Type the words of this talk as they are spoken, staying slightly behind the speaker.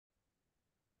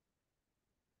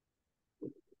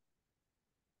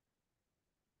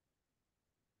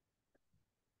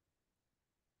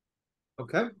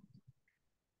Okay.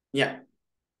 Yeah.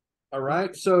 All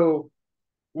right. So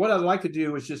what I'd like to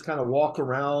do is just kind of walk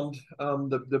around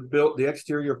the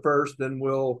exterior first, then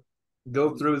we'll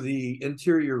go through the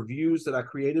interior views that I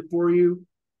created for you,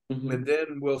 and Hmm. then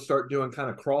we'll start doing kind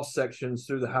of cross sections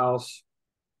through the house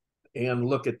and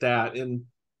look at that. And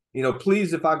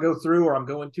please, if I go through or I'm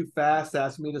going too fast,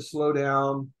 ask me to slow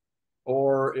down.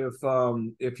 Or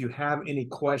if you have any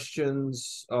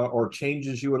questions or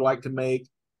changes you would like to make,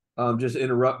 just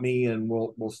interrupt me and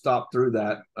we'll stop through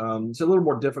that. It's a little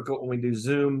more difficult when we do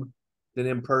Zoom than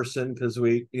in person because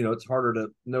it's harder to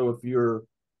know if you're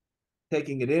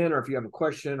taking it in or if you have a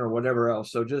question or whatever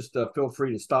else. So just feel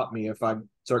free to stop me if I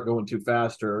start going too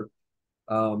fast or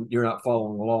you're not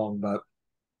following along. But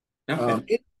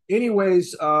Okay.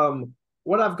 anyways,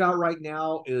 what I've got right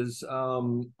now is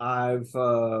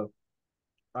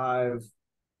I've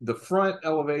the front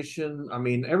elevation. I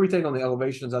mean, everything on the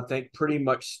elevations, I think, pretty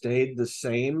much stayed the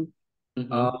same um,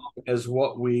 Hmm. as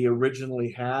what we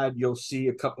originally had. You'll see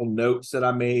a couple notes that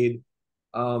I made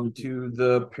to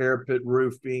the parapet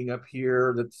roof being up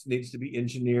here that needs to be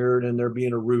engineered, and there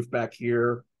being a roof back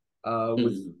here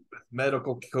with Hmm.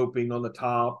 medical coping on the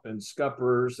top and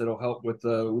scuppers that'll help with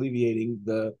alleviating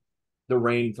the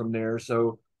rain from there.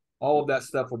 So all of that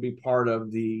stuff will be part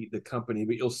of the company,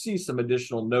 but you'll see some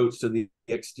additional notes to the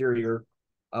exterior.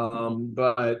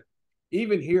 But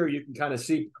even here, you can kind of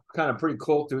see kind of pretty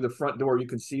cool through the front door. You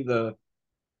can see the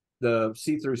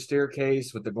see-through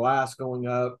staircase with the glass going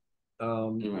up.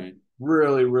 Right.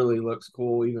 Really, really looks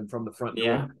cool even from the front door.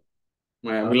 Yeah.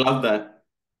 Well, Uh, we love that.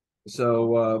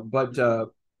 but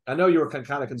I know you were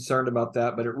kind of concerned about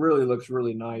that, but it really looks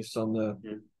really nice on the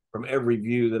Yeah. from every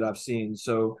view that I've seen.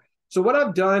 So what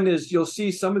I've done is you'll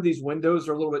see some of these windows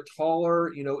are a little bit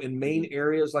taller, in main Hmm.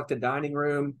 areas like the dining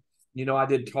room. I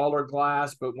did taller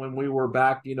glass, but when we were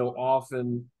back, off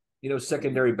in,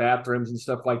 secondary bathrooms and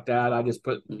stuff like that, I just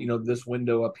put, Hmm. this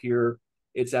window up here.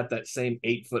 It's at that same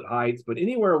 8 foot height. But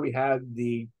anywhere we had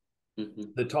Hmm.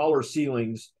 the taller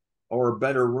ceilings or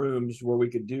better rooms where we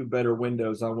could do better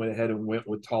windows, I went ahead and went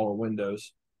with taller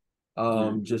windows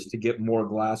Yeah. just to get more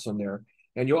glass on there.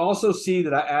 And you'll also see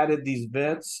that I added these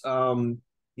vents.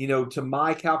 To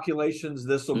my calculations,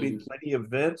 this will be Hmm. plenty of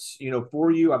vents,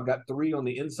 for you. I've got three on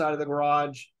the inside of the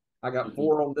garage. I got Hmm.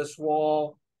 four on this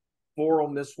wall, four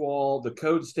on this wall. The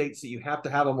code states that you have to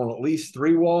have them on at least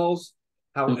three walls.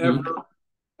 However,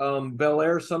 Hmm. Bel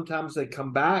Air, sometimes they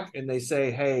come back and they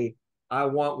say, hey, I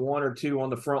want one or two on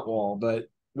the front wall. But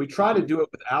we try to Hmm. do it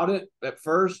without it at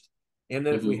first. And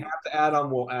then if we Hmm. have to add them,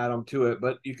 we'll add them to it.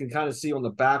 But you can kind of see on the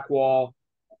back wall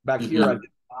back here, I did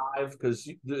Hmm. five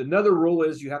because another rule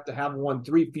is you have to have one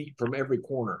 3 feet from every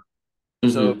corner.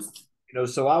 So, Hmm.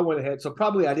 so I went ahead. So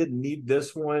probably I didn't need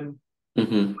this one.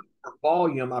 Hmm. For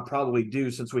volume, I probably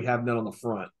do since we have none on the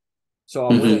front. So I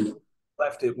went ahead Hmm. and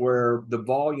left it where the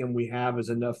volume we have is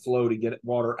enough flow to get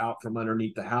water out from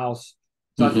underneath the house.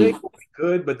 So I think Hmm. we'll be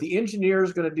good, but the engineer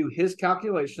is going to do his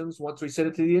calculations once we send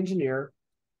it to the engineer.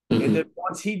 And then Hmm.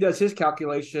 once he does his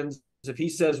calculations, if he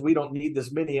says we don't need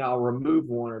this many, I'll remove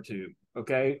one or two.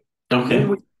 Okay. Then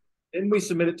we Okay. then we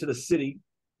submit it to the city,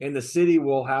 and the city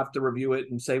will have to review it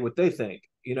and say what they think.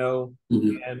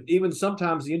 Hmm. And even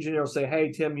sometimes the engineer will say,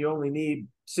 "Hey, Tim, you only need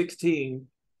 16,"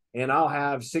 and I'll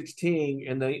have 16,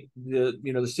 and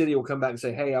the city will come back and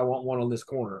say, "Hey, I want one on this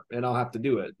corner," and I'll have to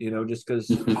do it. Just because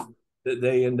Hmm.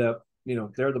 they end up,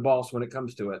 they're the boss when it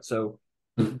comes to it. So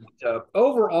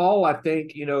overall, I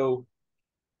think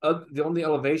the only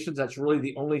elevations, that's really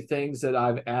the only things that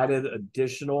I've added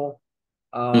additional.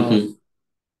 Um, Hmm.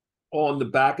 on the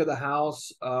back of the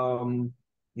house.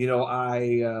 You know,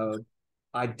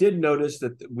 I did notice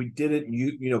that we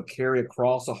didn't carry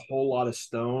across a whole lot of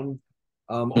stone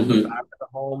on the Hmm. back of the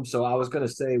home. So I was going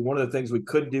to say one of the things we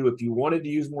could do if you wanted to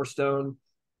use more stone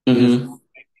is Hmm.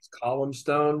 make these column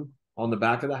stone on the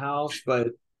back of the house. But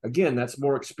again, that's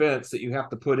more expense that you have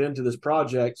to put into this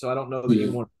project. So I don't know that you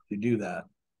Hmm. want to do that.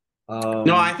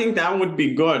 No, I Um, think that would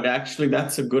be good. Actually,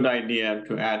 that's a good idea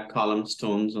to add column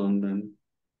stones on them.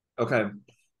 okay.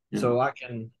 Yeah. So I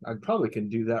probably can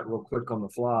do that real quick on the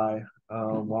fly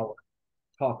while we're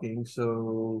talking.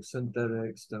 So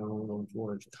synthetic stone on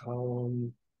 4 inch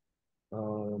column,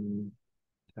 um,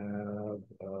 tab,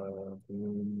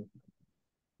 boom,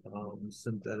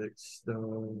 synthetic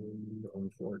stone on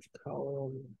 4 inch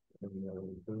column, and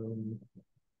then boom,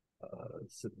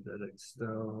 synthetic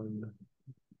stone.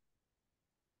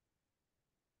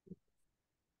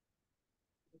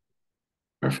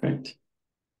 Perfect.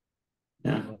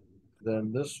 Yeah. Uh,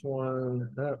 then this one,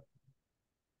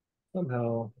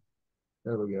 somehow,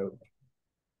 there we go.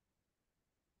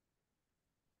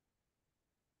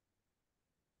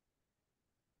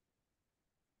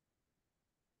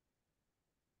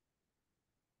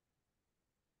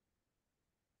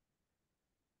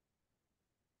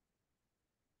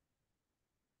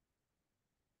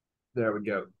 There we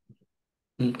go.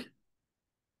 Okay.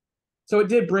 So it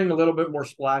did bring a little bit more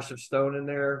splash of stone in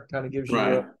there. Kind of gives you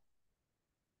Right.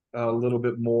 a little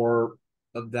bit more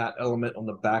of that element on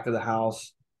the back of the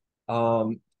house.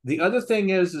 The other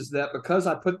thing is that because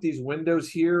I put these windows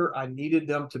here, I needed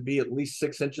them to be at least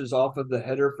 6 inches off of the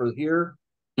header for here.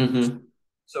 Mm-hmm.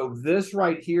 So this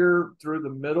right here through the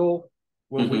middle,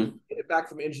 when we Mm-hmm. get it back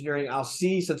from engineering, I'll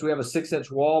see, since we have a 6 inch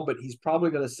wall, but he's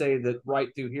probably going to say that right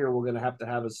through here we're going to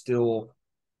have a steel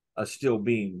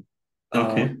beam.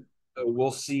 Okay. So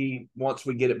we'll see once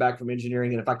we get it back from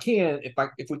engineering, and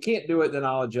if we can't do it, then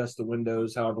I'll adjust the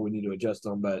windows however we need to adjust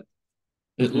them. But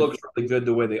it Mm-hmm. looks really good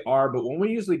the way they are. But when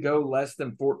we usually go less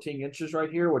than 14 inches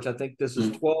right here, which I think this is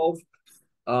 12,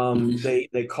 Mm-hmm.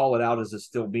 they call it out as a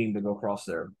steel beam to go across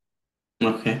there.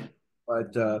 Okay.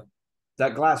 But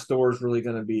that glass door is really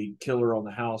going to be killer on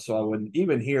the house. So I wouldn't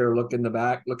even here look in the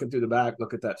back, looking through the back,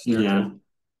 look at that staircase. Yeah.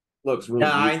 Looks really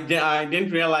Yeah, beautiful. I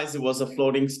didn't realize it was a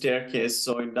floating staircase,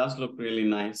 so it does look really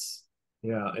nice.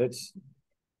 Yeah,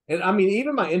 and I mean,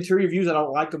 even my interior views, I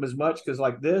don't like them as much because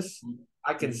like this,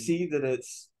 I can Mm-hmm. see that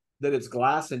it's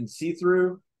glass and see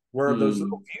through. Where those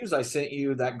little views I sent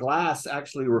you, that glass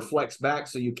actually reflects back,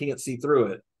 so you can't see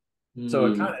through it. So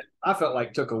it kind Mm-hmm. of, I felt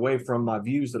like, took away from my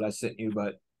views that I sent you.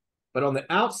 But on the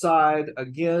outside,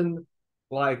 again,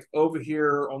 like over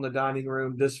here on the dining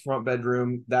room, this front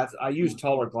bedroom, that's, I use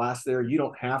taller glass there. You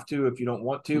don't have to if you don't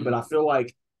want to, but I feel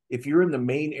like if you're in the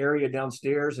main area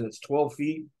downstairs and it's 12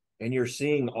 feet and you're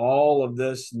seeing all of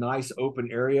this nice open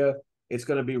area, it's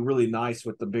going to be really nice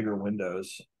with the bigger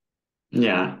windows.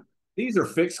 Yeah. These are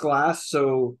fixed glass,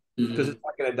 so because Mm-hmm. it's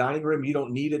like in a dining room, you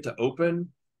don't need it to open,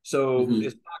 so Mm-hmm.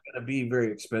 it's not going to be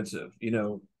very expensive.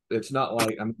 It's not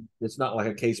like it's not like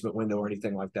a casement window or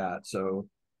anything like that. So,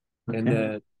 and Okay.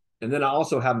 then and then I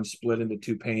also have them split into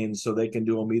two panes, so they can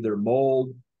do them either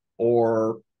mold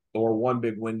or one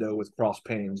big window with cross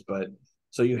panes. But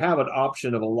so you have an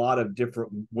option of a lot of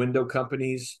different window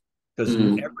companies because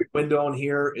Mm-hmm. every window on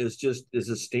here is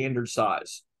a standard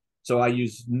size. So I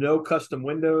use no custom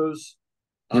windows.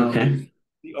 Um, Okay.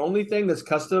 the only thing that's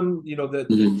custom, that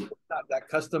Mm-hmm. not that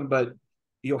custom, but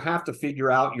you'll have to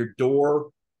figure out your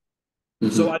door.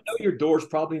 So I Mm-hmm. know your door's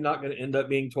probably not going to end up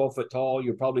being 12 foot tall.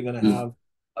 You're probably going to have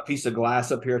a piece of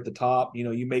glass up here at the top.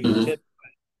 You may go Mm-hmm.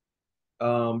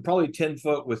 10, probably 10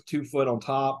 foot with 2 foot on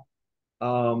top.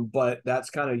 But that's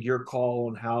kind of your call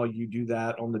on how you do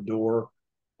that on the door.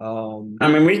 Um, I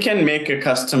mean, we can make a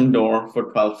custom door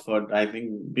for 12 foot, I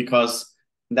think, because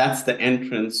that's the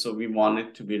entrance, so we want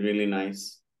it to be really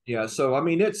nice. yeah. So, I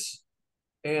mean,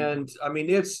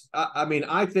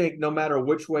 I think no matter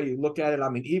which way you look at it, I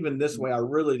mean, even this way, I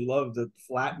really love the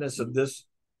flatness of this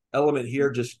element here,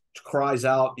 just cries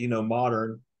out,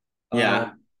 modern. Um,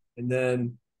 Yeah. and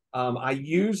then I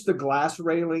used the glass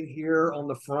railing here on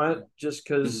the front just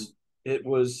Mm-hmm.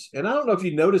 because and I don't know if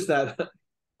you noticed that.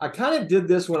 I kind of did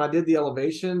this when I did the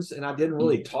elevations and I didn't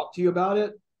really talk to you about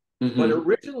it. But Mm-hmm.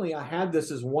 originally, I had this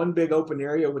as one big open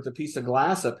area with a piece of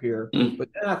glass up here. But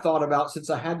then I thought about, since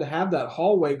I had to have that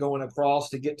hallway going across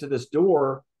to get to this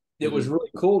door, it was Mm-hmm. really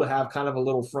cool to have kind of a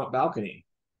little front balcony.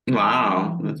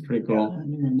 Wow, that's pretty Yeah. cool. I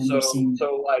remember So, seeing that.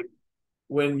 so like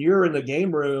when you're in the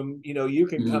game room, you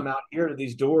can Mm-hmm. come out here to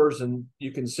these doors and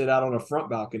you can sit out on a front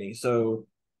balcony. So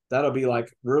that'll be like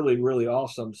really, really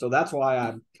awesome. So that's why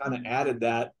I kind of added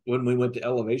that when we went to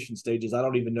elevation stages. I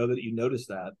don't even know that you noticed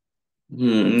that.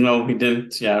 No, we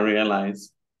didn't, yeah,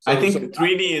 realize. I So think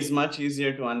 3D is much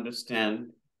easier to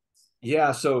understand.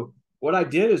 yeah. So what I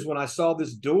did is when I saw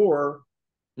this door,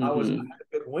 I Mm-hmm. had a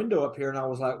big window up here, and I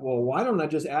was like, well, why don't I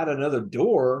just add another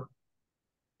door?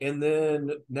 And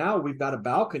then now we've got a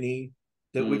balcony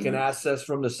that we can Mm-hmm. access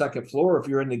from the second floor if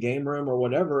you're in the game room or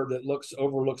whatever that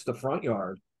overlooks the front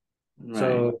yard.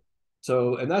 Right.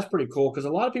 So and that's pretty cool because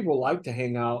a lot of people like to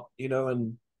hang out,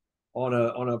 and on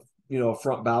a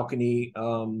front balcony.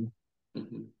 Mm-hmm.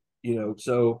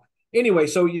 So anyway,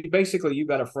 so you've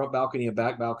got a front balcony and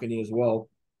back balcony as well.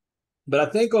 But I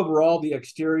think overall the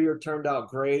exterior turned out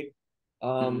great. I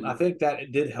Mm-hmm. think that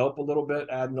it did help a little bit,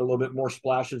 adding a little bit more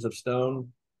splashes of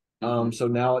stone. Mm-hmm. So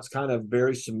now it's kind of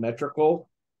very symmetrical.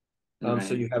 So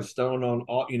Right. you have stone on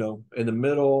all, in the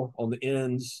middle, on the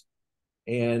ends,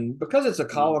 and because it's a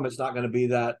Mm-hmm. column, it's not going to be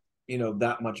that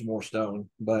much more stone,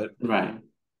 Right.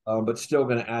 but still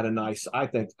going to add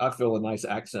I feel a nice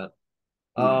accent.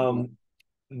 Right. Um,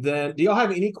 then, do y'all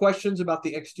have any questions about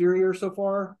the exterior so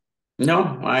far?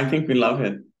 No, I think we love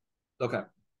it. Okay.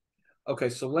 Okay,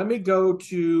 so let me go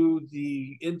to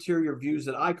the interior views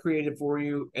that I created for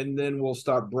you, and then we'll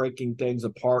start breaking things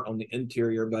apart on the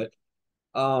interior. But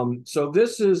so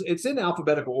it's in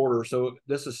alphabetical order. So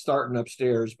this is starting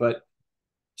upstairs, but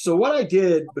So what I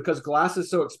did, because glass is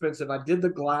so expensive, I did the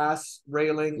glass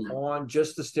railing Mm-hmm. on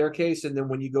just the staircase, and then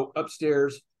when you go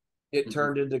upstairs, it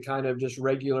turned into kind of just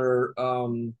regular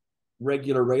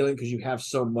railing because you have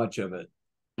so much of it.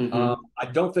 Mm-hmm. I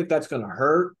don't think that's going to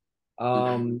hurt.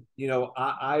 Okay.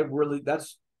 I really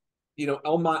that's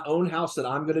on my own house that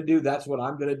I'm going to do. That's what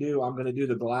I'm going to do. I'm going to do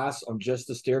the glass on just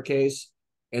the staircase,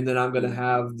 and then I'm going to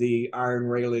have the iron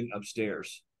railing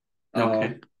upstairs.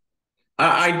 Okay.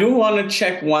 I do want to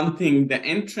check one thing. The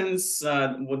entrance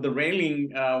with the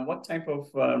railing, what type of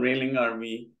railing are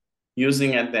we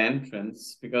using at the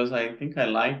entrance? Because I think I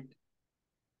liked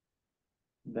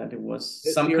that it was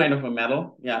This some here, kind of a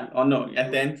metal. Yeah. Oh, no,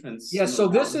 at the entrance. yeah. No, So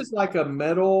that this one. is like a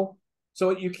metal.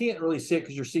 So you can't really see it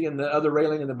because you're seeing the other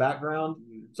railing in the background.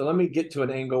 So let me get to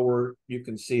an angle where you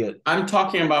can see it. I'm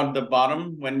talking about the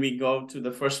bottom when we go to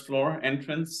the first floor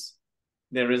entrance.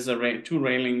 There is two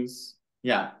railings.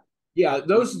 Yeah. Yeah,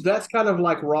 that's kind of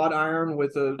like wrought iron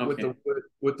with the Okay.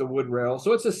 wood rail.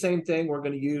 So it's the same thing we're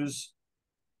going to use,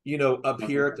 up Okay.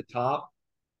 here at the top.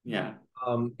 Yeah.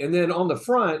 And then on the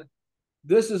front,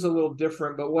 this is a little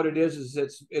different, but what it is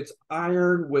it's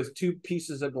iron with two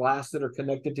pieces of glass that are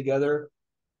connected together.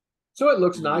 So it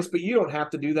looks Mhm. nice, but you don't have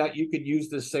to do that. You could use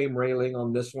the same railing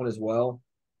on this one as well.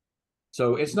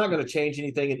 So it's not going to change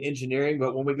anything in engineering,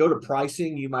 but when we go to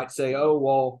pricing, you might say, oh,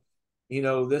 well,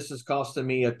 this is costing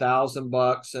me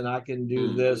 $1,000 and I can do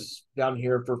Mm. this down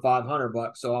here for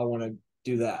 $500. So I want to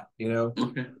do that.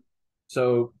 Okay.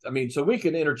 So, I mean, so we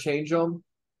can interchange them,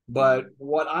 but Mm.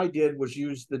 what I did was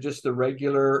use just the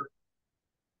regular,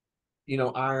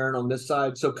 iron on this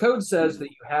side. So code says that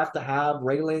Mm. you have to have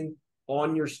railing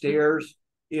on your stairs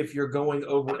if you're going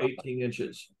over 18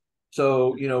 inches.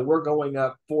 So, we're going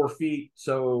up 4 feet.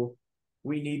 So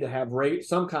we need to have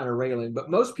some kind of railing. But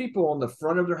most people on the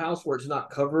front of their house where it's not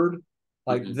covered,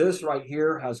 like Mhm. this right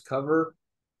here has cover.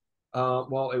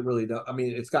 Well, it really does.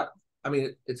 It's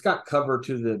got cover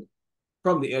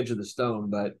from the edge of the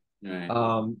stone,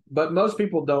 Right. but most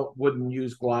people wouldn't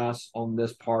use glass on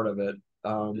this part of it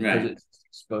because Right. it's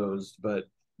exposed. But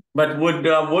But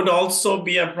would also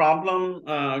be a problem?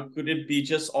 Could it be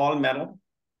just all metal?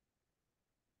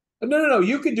 no,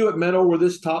 you could do it metal where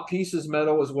this top piece is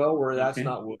metal as well, where that's Okay.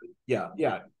 not wood. Yeah,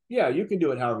 yeah, yeah. You can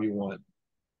do it however you want.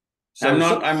 I'm So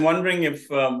not. some I'm wondering if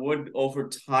wood over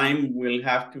time will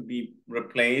have to be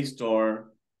replaced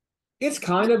or. It's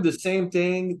kind of the same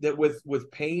thing that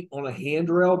with paint on a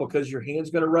handrail because your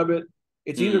hand's going to rub it.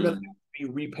 It's either going Mm. to be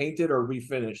repainted or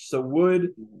refinished. So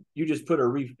wood, you just put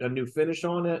a new finish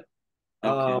on it.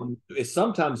 Okay. It's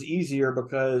sometimes easier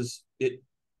because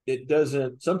it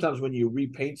doesn't. Sometimes when you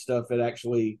repaint stuff, it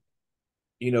actually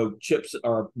chips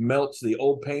or melts the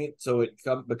old paint, so it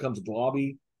becomes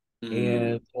globby.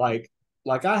 And Mm.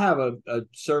 like I have a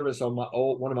service on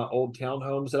one of my old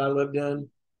townhomes that I lived in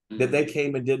that they Mm.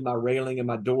 came and did my railing and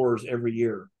my doors every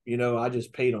year. I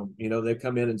just paid them. They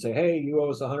come in and say, hey, you owe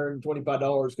us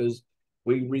 $125 because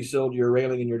we resealed your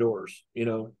railing and your doors.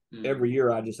 Every Mm.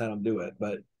 year I just had them do it.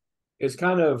 But it's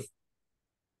kind of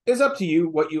it's up to you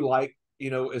what you like,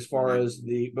 as far Right. as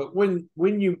but when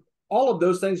you all of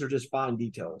those things are just fine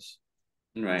details.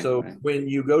 Right. So Right. when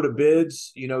you go to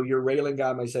bids, your railing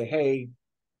guy may say, hey,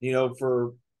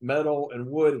 for metal and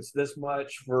wood, it's this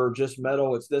much. For just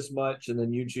metal, it's this much. And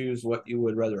then you choose what you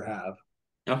would rather have.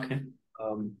 Okay.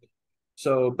 Um,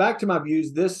 so back to my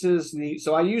views.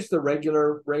 So I use the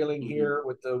regular railing Mm-hmm. here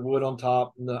with the wood on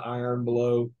top and the iron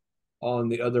below on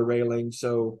the other railing.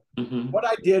 So Mm-hmm. what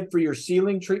I did for your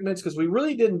ceiling treatments, because we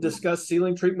really didn't discuss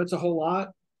ceiling treatments a whole lot.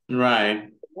 Right.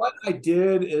 What I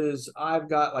did is I've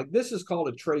got like this is called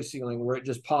a tray ceiling where it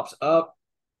just pops up.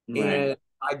 Right. And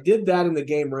I did that in the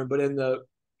game room, but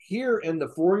here in the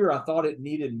foyer, I thought it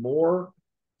needed more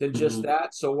than just Mm-hmm.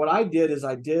 that. So what I did is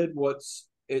I did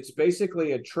it's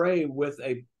basically a tray with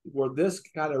where this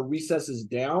kind of recesses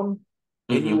down,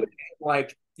 and Mm-hmm.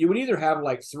 you would either have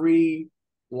like three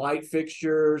light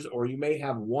fixtures, or you may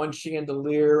have one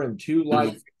chandelier and two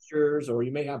light Mm-hmm. fixtures, or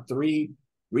you may have three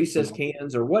recess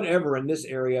cans or whatever in this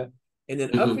area. And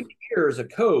then up in Mm-hmm. here is a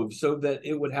cove so that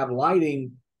it would have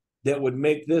lighting that would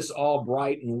make this all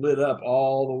bright and lit up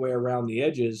all the way around the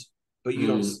edges, but you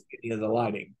don't see Mm-hmm. any of the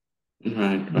lighting.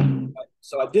 Right. Right.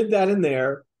 So I did that in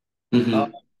there. Uh,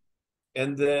 Mm-hmm.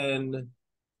 and then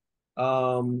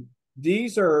um,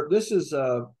 this is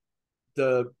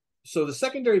the, so the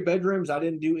secondary bedrooms, I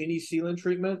didn't do any ceiling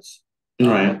treatments.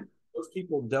 Right. Most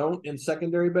people don't in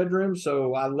secondary bedrooms.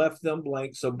 So I left them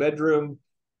blank. So bedroom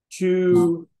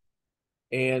 2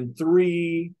 and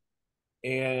 3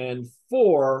 and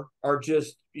 4 are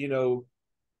just,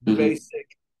 Mm-hmm. basic.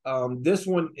 This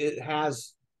one, it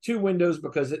has two windows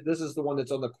because this is the one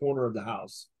that's on the corner of the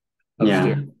house Yeah.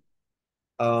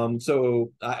 upstairs.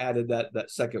 So I added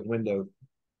that second window.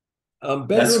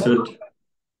 That's Bedroom, good.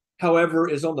 however,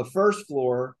 is on the first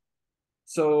floor.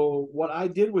 So what I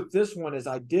did with this one is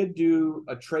I did do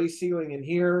a tray ceiling in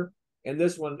here, and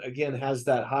this one again has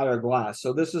that higher glass.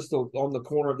 So this is on the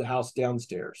corner of the house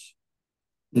downstairs.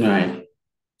 Right.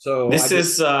 So I This did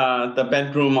is the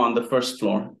bedroom on the first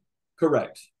floor.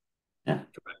 correct. Yeah.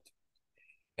 Correct.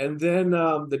 And then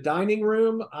the dining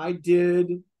room, I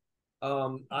did.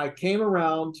 I came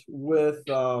around with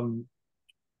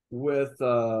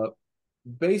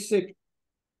basic.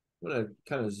 I'm gonna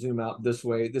kind of zoom out this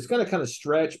way. It's gonna kind of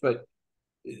stretch, but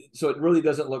so it really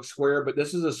doesn't look square. But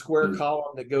this is a square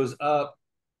column that goes up,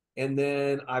 and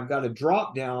then I've got a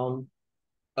drop down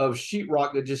of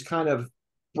sheetrock that just kind of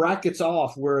brackets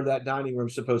off where that dining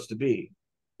room's supposed to be.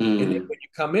 And then when you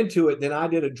come into it, then I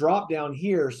did a drop down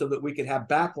here so that we could have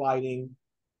backlighting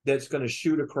that's going to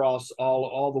shoot across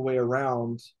all the way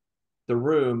around the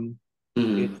room.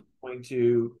 It's going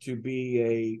to be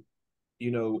a,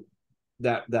 you know,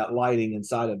 that lighting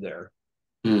inside of there.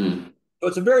 So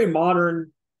it's a very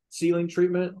modern ceiling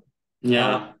treatment.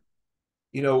 Yeah.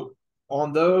 You know,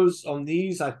 on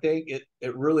these, I think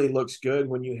it really looks good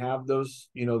when you have those,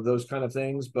 those kind of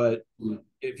things. But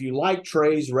if you like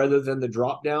trays rather than the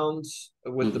drop downs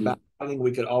with the backlighting,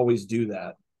 we could always do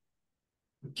that.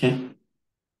 Okay.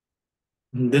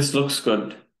 This looks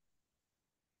good.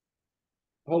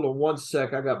 Hold on one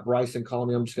sec. I got Bryson calling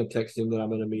me. I'm just going to text him that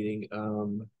I'm in a meeting.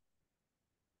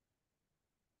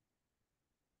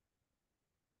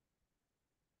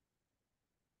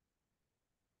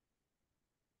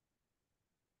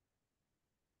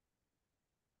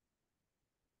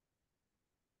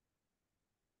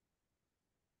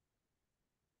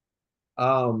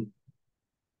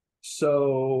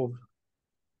 So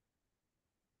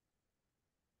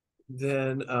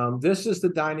then this is the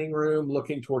dining room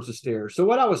looking towards the stairs. So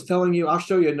what I was telling you, I'll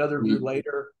show you another view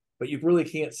later, but you really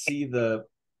can't see the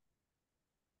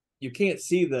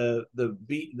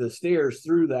the stairs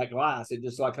through that glass. It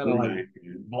just like kind of like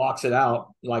blocks it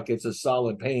out like it's a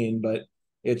solid pane, but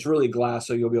it's really glass,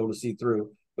 so you'll be able to see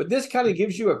through. But this kind of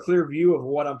gives you a clear view of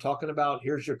what I'm talking about.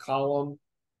 Here's your column,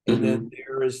 and then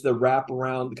there is the wrap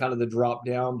around, kind of the drop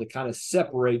down to kind of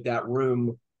separate that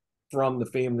room from the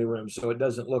family room, so it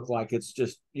doesn't look like it's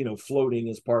just floating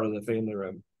as part of the family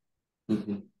room.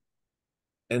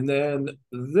 And then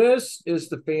this is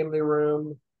the family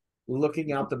room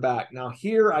looking out the back. Now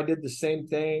here I did the same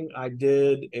thing. I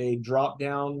did a drop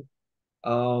down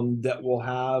that will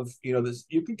have, this,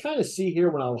 you can kind of see here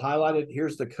when I'll highlight it,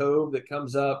 here's the cove that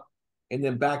comes up, and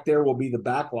then back there will be the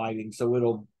backlighting, so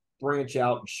it'll branch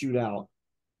out and shoot out.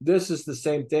 This is the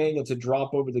same thing. It's a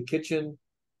drop over the kitchen.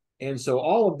 And so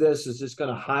all of this is just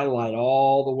going to highlight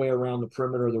all the way around the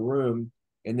perimeter of the room.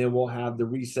 And then we'll have the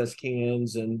recessed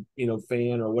cans and,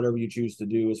 fan or whatever you choose to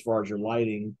do as far as your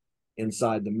lighting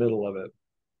inside the middle of it.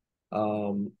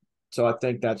 So I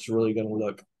think that's really going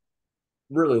to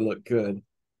really look good.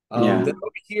 Then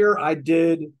over here, I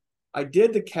did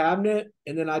the cabinet,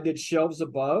 and then I did shelves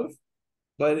above.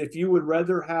 But if you would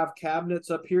rather have cabinets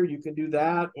up here, you can do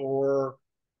that, or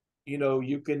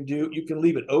you can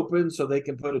leave it open so they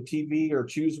can put a TV or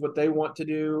choose what they want to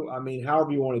do. I mean,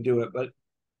 however you want to do it, but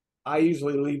I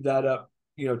usually leave that up,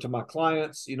 to my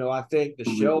clients. I think the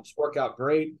shelves work out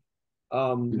great.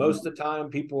 Most of the time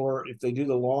people if they do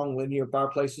the long linear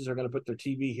fireplaces, are going to put their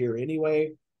TV here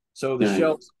anyway. So the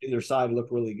shelves on either side look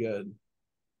really good.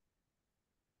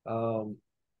 And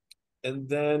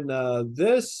then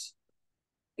this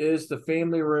is the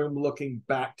family room looking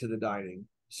back to the dining.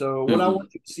 So what I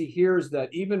want you to see here is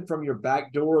that even from your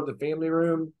back door of the family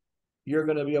room, you're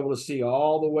going to be able to see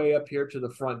all the way up here to the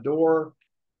front door.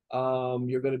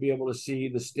 You're going to be able to see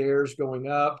the stairs going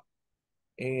up,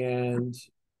 and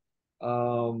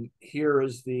here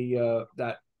is the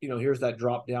here's that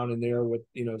drop down in there with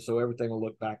so everything will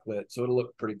look backlit, so it'll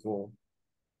look pretty cool.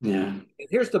 Yeah. And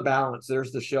here's the balance.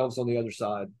 There's the shelves on the other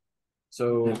side,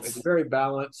 so it's very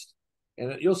balanced.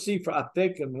 And you'll see, I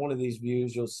think in one of these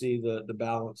views, you'll see the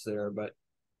balance there.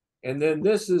 And then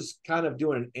this is kind of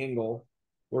doing an angle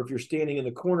where if you're standing in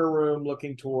the corner room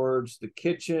looking towards the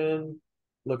kitchen,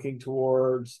 looking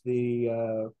towards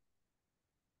the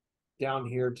down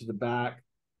here to the back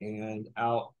and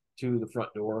out to the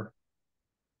front door.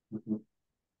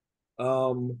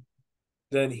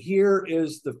 Then here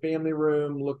is the family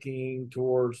room looking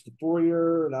towards the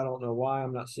foyer. And I don't know why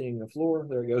I'm not seeing the floor.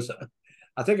 There it goes.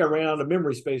 I think I ran out of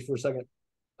memory space for a second.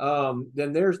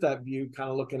 Then there's that view kind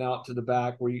of looking out to the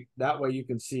back that way you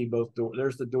can see both doors.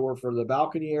 There's the door for the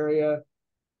balcony area,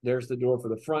 There's the door for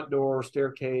the front door,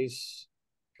 staircase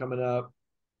coming up,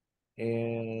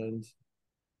 and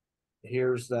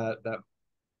here's that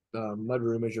mud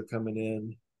room as you're coming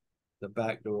in, the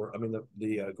back door. I mean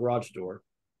the garage door.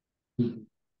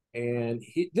 And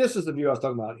this is the view I was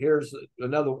talking about. Here's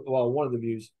another, well, one of the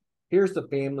views. Here's the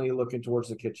family looking towards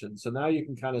the kitchen. So now you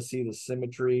can kind of see the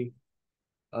symmetry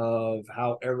of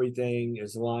how everything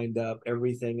is lined up.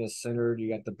 Everything is centered. You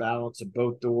got the balance of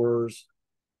both doors,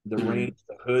 the range,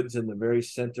 the hoods in the very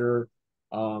center.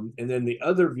 And then the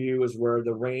other view is where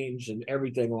the range and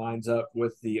everything lines up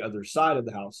with the other side of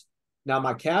the house. Now,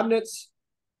 my cabinets,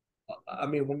 I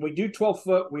mean, when we do 12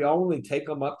 foot, we only take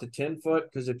them up to 10 foot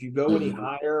because if you go any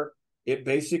higher, it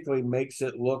basically makes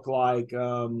it look like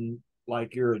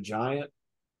you're a giant.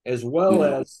 As well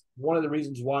as one of the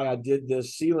reasons why I did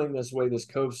this ceiling this way, this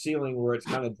cove ceiling where it's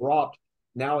kind of dropped.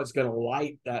 Now it's going to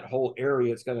light that whole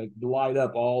area. It's going to light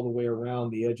up all the way around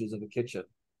the edges of the kitchen.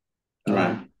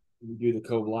 Right. We do the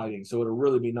cove lighting, so it'll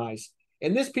really be nice.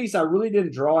 And this piece, I really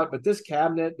didn't draw it, but this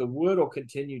cabinet, the wood will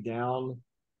continue down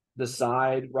the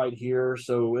side right here,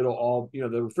 so it'll all,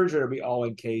 the refrigerator will be all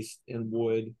encased in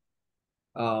wood,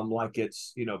 like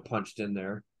it's punched in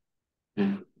there.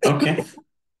 Okay.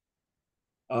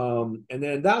 And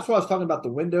then that's what I was talking about,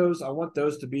 the windows. I want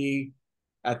those to be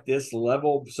at this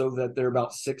level so that they're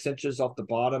about 6 inches off the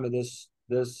bottom of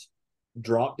this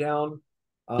drop down.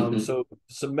 So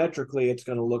symmetrically, it's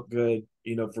going to look good,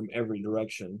 from every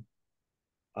direction.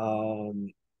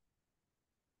 And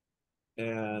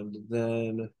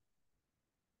then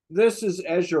this is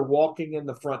as you're walking in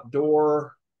the front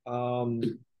door,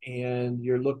 and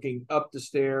you're looking up the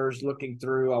stairs, looking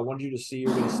through. I want you to see,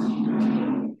 you're going to see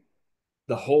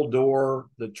the whole door,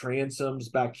 the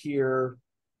transoms back here,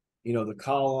 the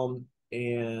column,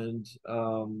 and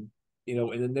and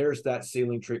then there's that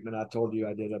ceiling treatment I told you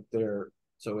I did up there.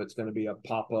 So it's going to be a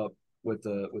pop-up with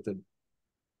a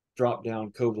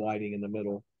drop-down cove lighting in the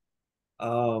middle.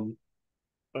 Oh,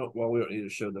 well, we don't need to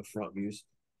show the front views.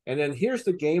 And then here's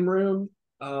the game room.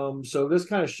 So this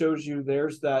kind of shows you,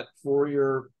 there's that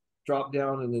foyer drop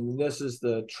down, and then this is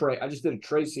the tray. I just did a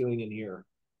tray ceiling in here.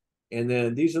 And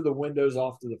then these are the windows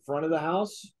off to the front of the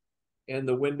house and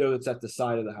the window that's at the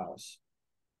side of the house.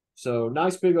 So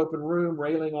nice big open room,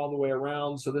 railing all the way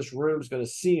around. So this room's going to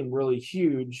seem really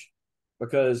huge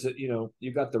because,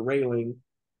 you've got the railing,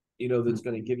 that's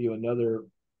going to give you another,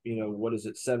 what is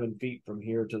it, 7 feet from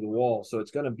here to the wall. So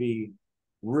it's going to be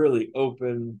really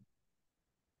open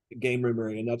game room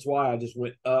area. And that's why I just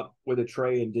went up with a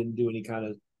tray and didn't do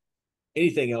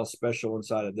anything else special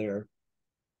inside of there.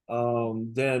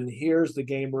 Then here's the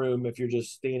game room if you're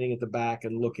just standing at the back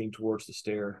and looking towards the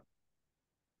stair.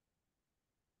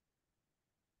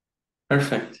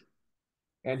 Perfect.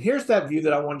 And here's that view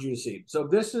that I wanted you to see. So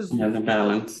this is the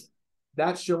balance.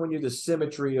 That's showing you the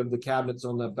symmetry of the cabinets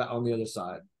on the other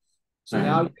side. So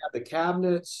now you have the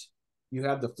cabinets, you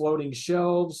have the floating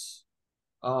shelves.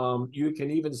 You can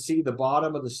even see the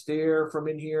bottom of the stair from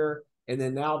in here. And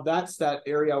then now that's that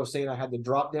area I was saying I had the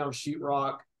drop down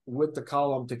sheetrock with the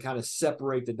column to kind of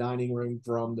separate the dining room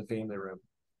from the family room.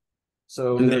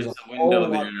 So there's a window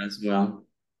there as well.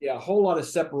 Yeah, a whole lot of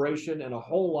separation and a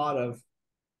whole lot of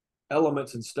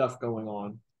elements and stuff going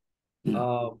on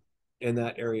in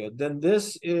that area. Then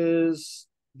this is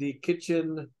the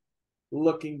kitchen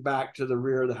looking back to the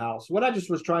rear of the house. What I just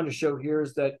was trying to show here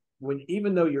is that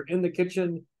even though you're in the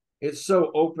kitchen, it's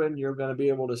so open, you're going to be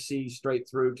able to see straight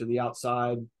through to the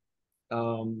outside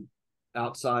outdoor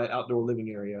living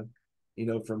area,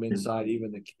 from inside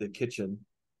even the kitchen.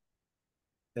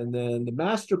 And then the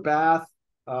master bath,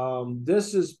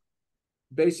 this is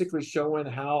basically showing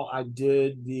how I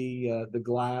did the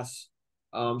glass.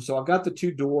 So I've got the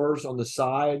 2 doors on the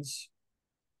sides,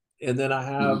 and then I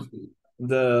have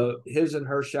his and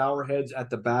her shower heads at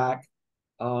the back.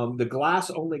 The glass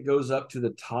only goes up to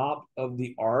the top of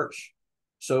the arch.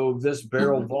 So this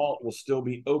barrel vault will still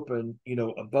be open,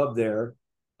 above there,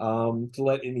 to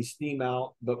let any steam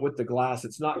out. But with the glass,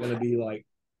 it's not going to be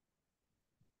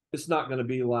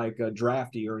like a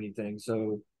drafty or anything.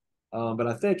 So, but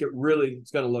I think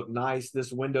it's going to look nice.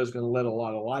 This window is going to let a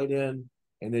lot of light in,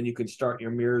 and then you can start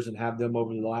your mirrors and have them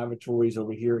over the lavatories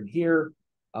over here and here.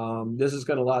 This is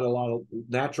going to let a lot of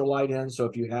natural light in. So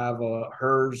if you have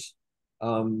hers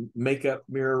makeup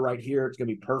mirror right here, it's going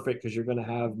to be perfect because you're going to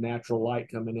have natural light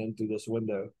coming in through this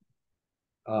window.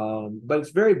 But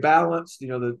it's very balanced.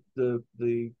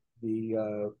 The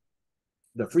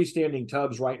freestanding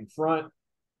tubs right in front.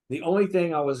 The only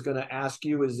thing I was going to ask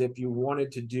you is if you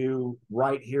wanted to do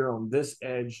right here on this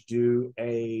edge, do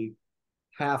a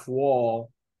half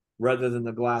wall rather than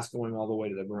the glass going all the way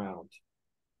to the ground.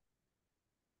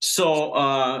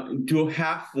 So do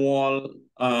half wall,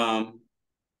 how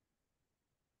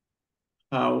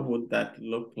would that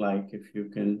look like if you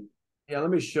can? Yeah,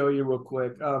 let me show you real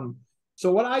quick.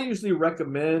 So what I usually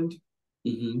recommend,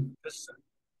 Mm-hmm.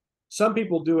 some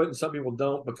people do it and some people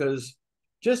don't, because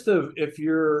if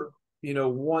you're,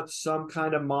 want some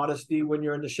kind of modesty when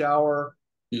you're in the shower,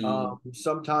 Mm-hmm.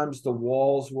 sometimes the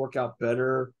walls work out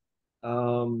better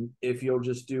if you'll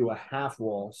just do a half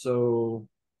wall. So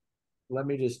let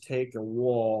me just take a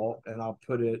wall and I'll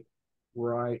put it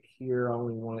right here. I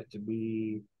only want it to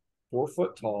be 4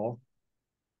 foot tall.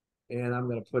 And I'm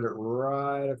going to put it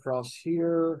right across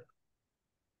here.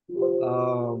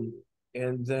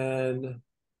 And then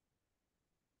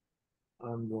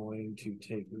I'm going to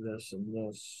take this and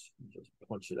this, and just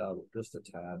punch it out just a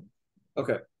tad.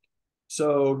 Okay.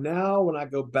 So now when I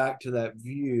go back to that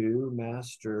view,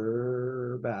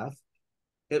 master bath,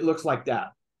 it looks like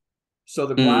that. So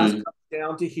the glass Mm. comes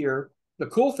down to here. The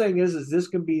cool thing is this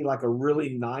can be like a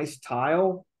really nice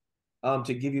tile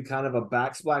to give you kind of a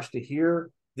backsplash to here.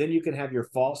 Then you can have your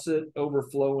faucet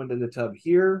overflow into the tub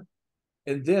here.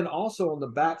 And then also on the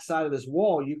back side of this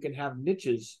wall, you can have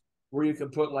niches where you can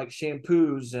put like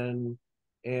shampoos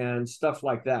and stuff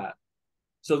like that.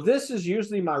 So this is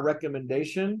usually my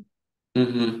recommendation,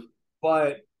 Mm-hmm.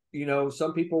 but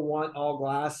some people want all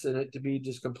glass and it to be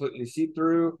just completely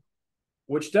see-through,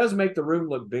 which does make the room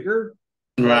look bigger.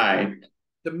 But Right.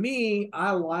 to me,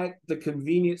 I like the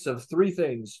convenience of three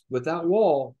things. With that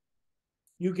wall,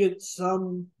 you get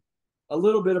a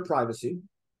little bit of privacy,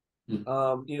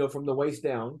 Mm. from the waist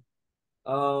down.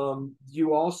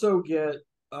 You also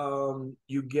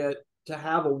you get to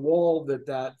have a wall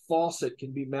that faucet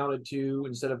can be mounted to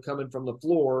instead of coming from the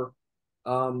floor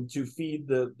to feed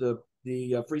the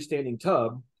freestanding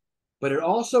tub. But it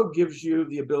also gives you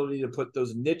the ability to put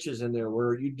those niches in there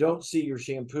where you don't see your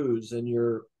shampoos and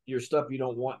your stuff you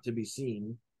don't want to be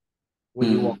seen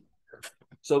when you walk. Mm.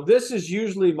 So this is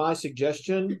usually my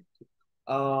suggestion,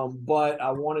 but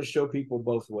I want to show people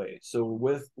both ways. So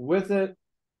with it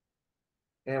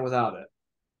and without it.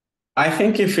 I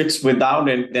think if it's without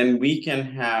it, then we can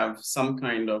have some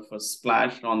kind of a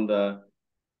splash on the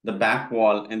back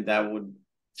wall, and that would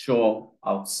show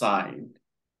outside.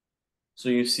 So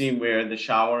you see where the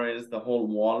shower is, the whole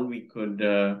wall, we could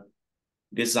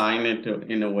design it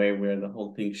in a way where the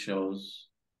whole thing shows.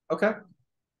 Okay.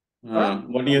 All right.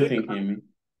 What do you think, Amy?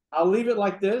 I'll leave it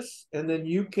like this, and then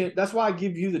you can. That's why I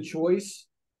give you the choice,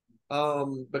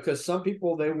 because some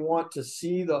people they want to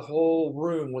see the whole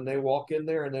room when they walk in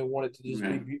there, and they want it to just be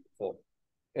Right. beautiful.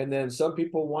 And then some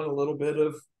people want a little bit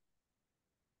of,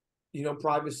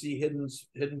 privacy,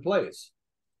 hidden place.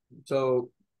 So,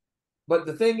 but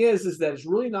the thing is that it's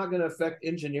really not going to affect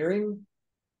engineering.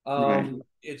 Right.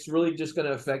 It's really just going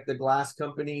to affect the glass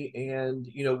company. And,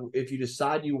 if you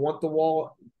decide you want the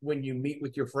wall, when you meet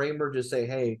with your framer, just say,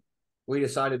 hey, we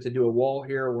decided to do a wall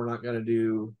here. We're not going to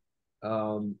do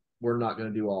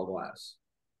all glass.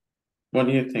 What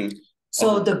do you think?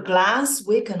 So the glass,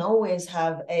 we can always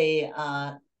have a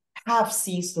half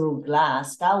see-through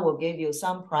glass that will give you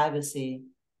some privacy.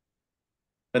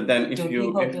 But then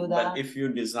if you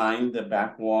design the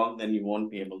back wall, then you won't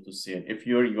be able to see it. If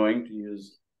you're going to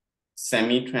use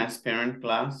semi-transparent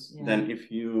glass, then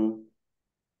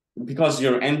because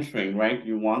you're entering, right,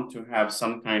 you want to have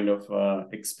some kind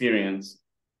of experience.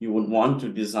 You would want to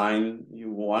design,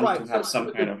 you want to have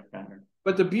some kind of pattern.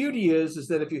 But the beauty is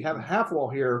that if you have a half wall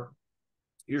here,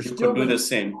 you still do the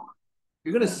same.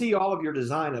 You're going to see all of your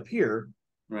design up here.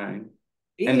 Right.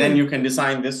 And then you can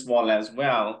design this wall as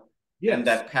well. Yes. And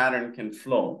that pattern can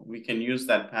flow. We can use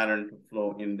that pattern to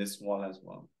flow in this wall as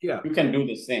well. Yeah. You can do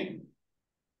the same.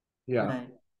 Yeah. Right.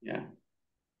 Yeah.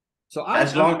 So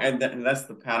as long as that's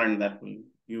the pattern that we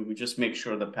just make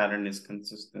sure the pattern is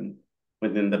consistent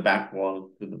within the back wall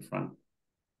to the front.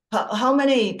 How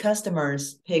many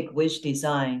customers pick which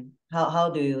design? How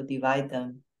do you divide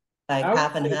them? Like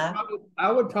half and half?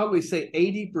 I would probably say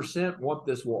 80% want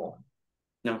this wall.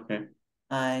 Okay.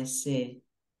 I see.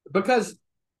 Because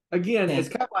again, it's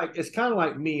kind of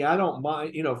like me. I don't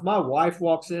mind, if my wife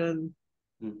walks in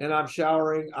and I'm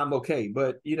showering, I'm okay.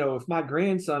 But if my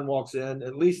grandson walks in,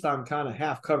 at least I'm kind of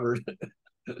half covered.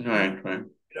 Right. Okay.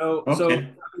 So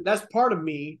that's part of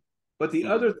me. But the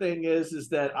other thing is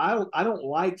that I don't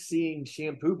like seeing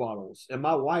shampoo bottles, and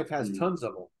my wife has tons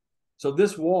of them. So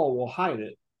this wall will hide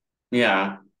it.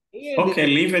 Yeah. And okay,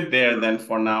 leave it there then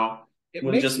for now.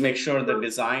 We'll just make sure the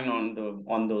design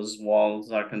on those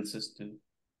walls are consistent.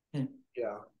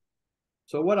 Yeah.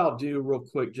 So what I'll do real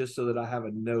quick, just so that I have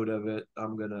a note of it,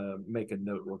 I'm gonna make a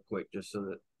note real quick, just so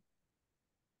that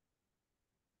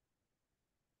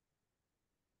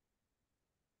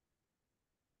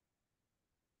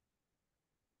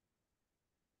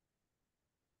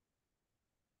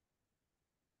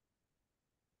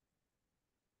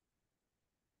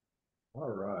All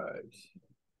right.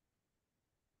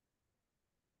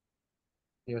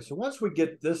 Yeah, so once we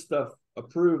get this stuff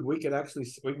approved, we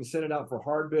can send it out for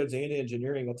hard bids and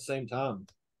engineering at the same time.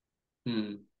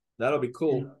 That'll be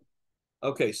cool. Yeah.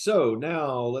 Okay, so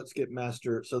now let's get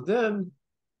master. So then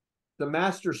the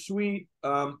master suite,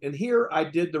 and here I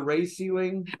did the raised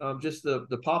ceiling, just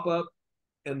the pop-up,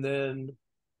 and then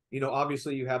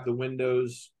obviously you have the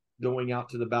windows going out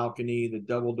to the balcony, the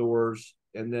double doors,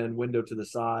 and then window to the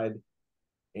side,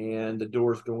 and the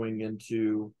doors going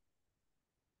into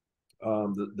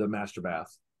the master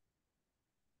bath.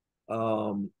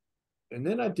 And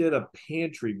then I did a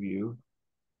pantry view.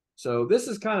 So this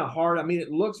is kind of hard. I mean,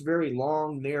 it looks very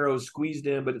long, narrow, squeezed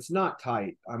in, but it's not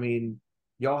tight. I mean,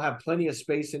 y'all have plenty of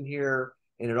space in here,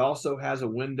 and it also has a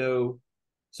window.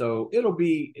 So it'll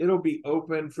be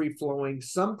open, free flowing.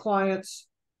 Some clients,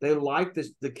 they like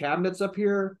the cabinets up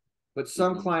here, but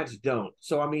some clients don't.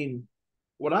 So I mean,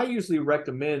 what I usually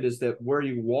recommend is that where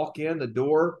you walk in the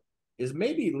door is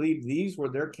maybe leave these where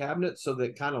they're cabinets so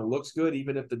that it kind of looks good,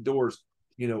 even if the door's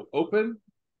open.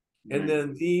 And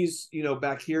then these,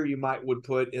 back here you would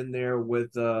put in there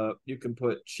with you can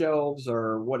put shelves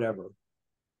or whatever.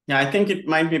 Yeah, I think it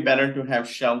might be better to have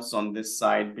shelves on this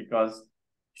side because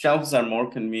shelves are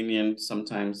more convenient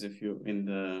sometimes if you in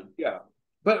the. Yeah,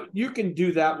 but you can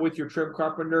do that with your trim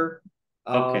carpenter.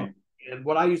 Okay. And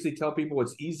what I usually tell people,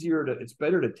 it's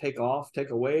better to take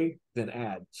away than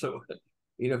add. So,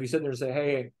 if you sit there and say,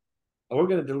 hey, we're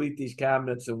going to delete these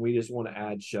cabinets and we just want to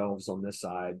add shelves on this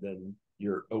side, then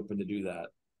you're open to do that.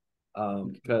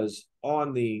 Because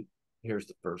here's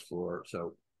the first floor.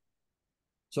 So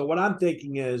what I'm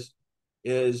thinking is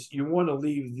you want to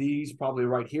leave these probably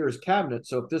right here as cabinets.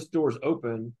 So if this door's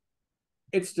open,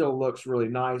 it still looks really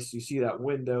nice. You see that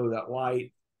window, that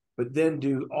light, but then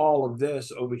do all of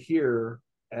this over here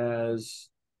as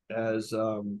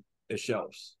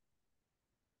shelves.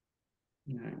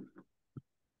 Yeah.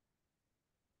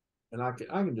 And I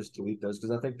can just delete those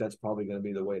because I think that's probably going to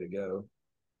be the way to go.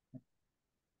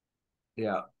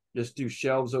 Yeah, just do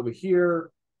shelves over here,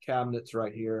 cabinets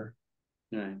right here.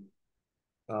 Right.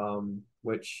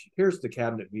 Which here's the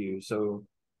cabinet view. So,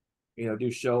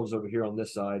 do shelves over here on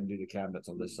this side and do the cabinets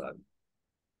on this side.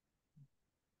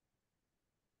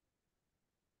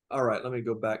 All right, let me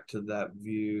go back to that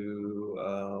view.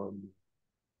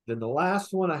 Then the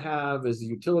last one I have is the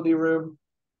utility room.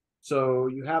 So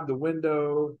you have the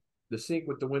window, the sink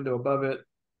with the window above it,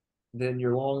 then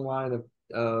your long line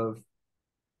of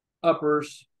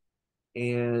uppers,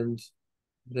 and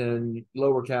then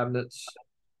lower cabinets.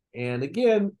 And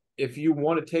again, if you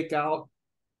want to take out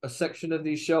a section of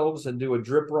these shelves and do a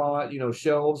drip rod,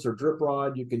 shelves or drip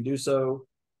rod, you can do so.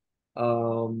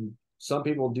 Some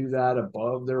people do that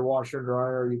above their washer and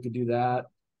dryer. You could do that.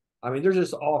 I mean, there's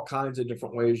just all kinds of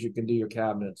different ways you can do your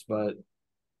cabinets, but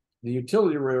the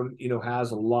utility room,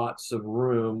 has lots of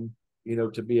room,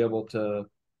 to be able to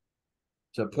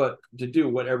do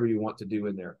whatever you want to do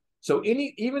in there. So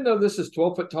even though this is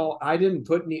 12 foot tall, I didn't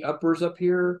put any uppers up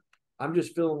here. I'm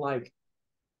just feeling like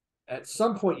at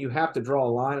some point you have to draw a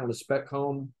line on a spec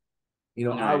home.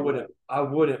 I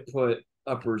wouldn't put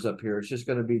uppers up here. It's just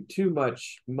going to be too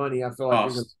much money. I feel like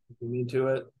you're going to put into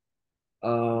it.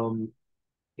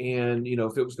 And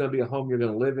if it was going to be a home you're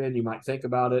going to live in, you might think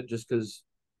about it just because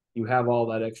you have all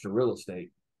that extra real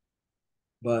estate.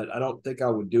 But I don't think I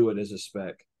would do it as a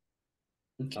spec.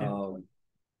 Okay.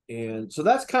 And so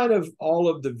that's kind of all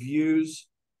of the views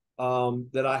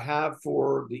that I have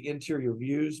for the interior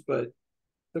views. But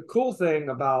the cool thing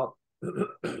about,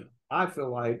 I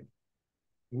feel like,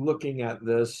 looking at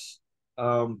this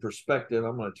perspective,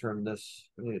 I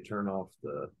need to turn off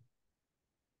the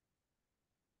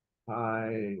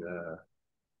hide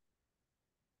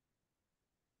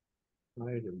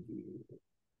and view.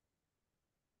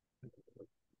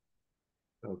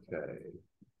 Okay.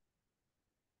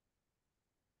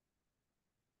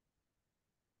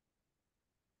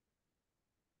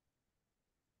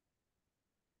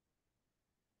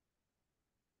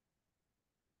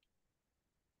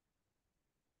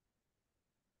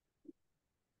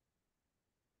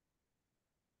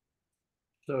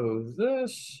 So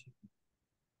this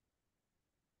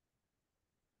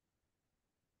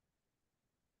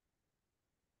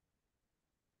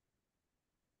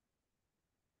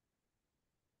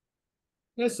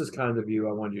is kind of the view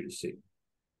I want you to see.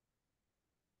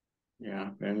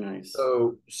 Yeah, very nice.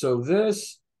 So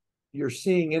this you're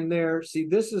seeing in there. See,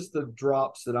 this is the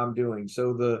drops that I'm doing.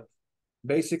 So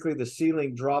basically the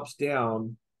ceiling drops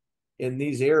down in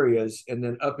these areas, and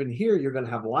then up in here you're going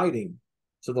to have lighting.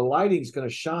 So the lighting is going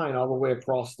to shine all the way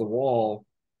across the wall,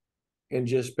 and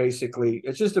just basically,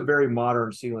 it's just a very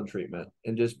modern ceiling treatment.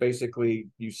 And just basically,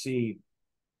 you see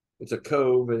it's a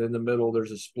cove, and in the middle,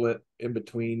 there's a split in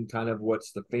between kind of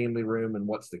what's the family room and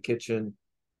what's the kitchen,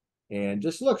 and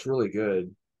just looks really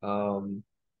good. And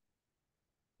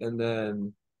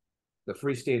then the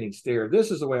freestanding stair. This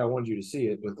is the way I wanted you to see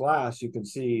it. With glass, you can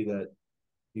see that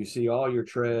you see all your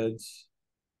treads,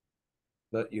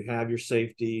 that you have your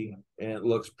safety, and it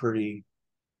looks pretty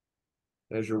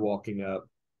as you're walking up.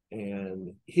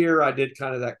 And here I did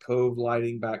kind of that cove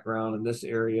lighting background in this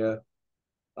area.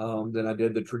 Then I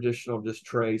did the traditional just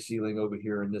tray ceiling over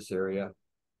here in this area.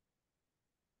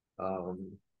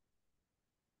 And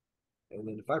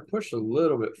then if I push a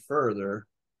little bit further,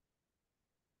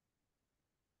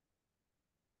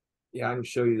 yeah, I can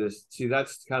show you this. See,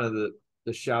 that's kind of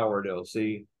the shower deal.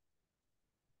 See,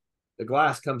 the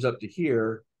glass comes up to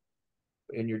here,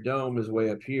 and your dome is way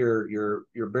up here,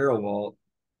 your barrel vault,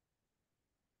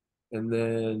 and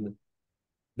then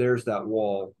there's that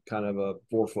wall, kind of a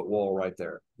 4-foot wall right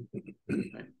there.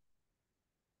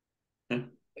 And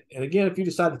again, if you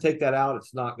decide to take that out,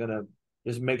 it's not gonna,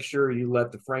 just make sure you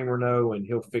let the framer know and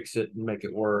he'll fix it and make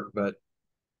it work. But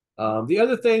the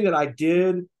other thing that I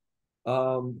did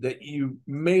that you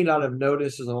may not have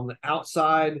noticed is on the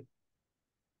outside,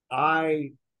 I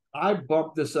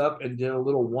bumped this up and did a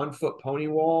little 1-foot pony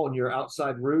wall on your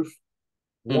outside roof.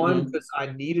 One, because I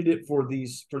needed it for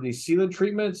these ceiling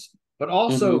treatments, but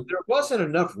also there wasn't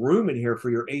enough room in here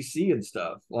for your AC and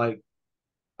stuff. Like,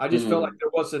 I just felt like there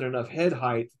wasn't enough head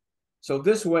height. So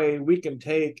this way we can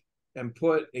take and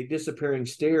put a disappearing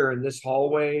stair in this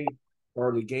hallway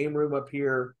or the game room up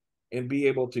here and be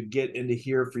able to get into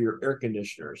here for your air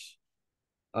conditioners.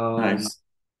 Nice.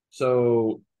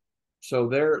 So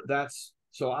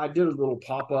I did a little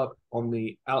pop-up on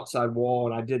the outside wall,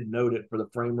 and I did note it for the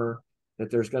framer that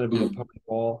there's going to be a pony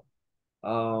wall.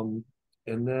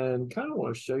 And then kind of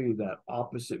want to show you that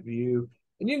opposite view.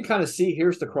 And you can kind of see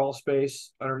here's the crawl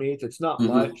space underneath. It's not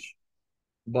much,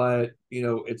 but you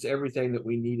know, it's everything that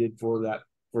we needed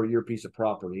for your piece of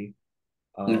property.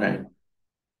 And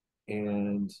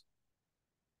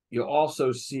you'll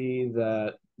also see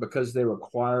that because they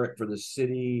require it for the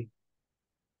city,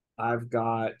 I've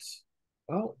got,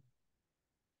 well,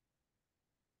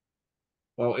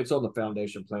 it's on the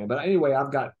foundation plan. But anyway,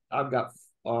 I've got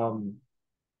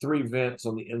 3 vents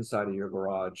on the inside of your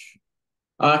garage.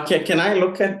 Can I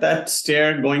look at that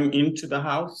stair going into the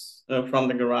house from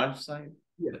the garage side?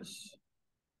 Yes.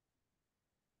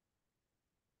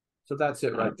 So that's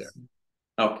it right there.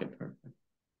 Okay, perfect.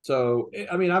 So,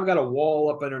 I mean, I've got a wall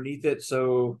up underneath it.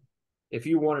 So if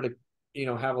you wanted to, you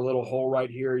know, have a little hole right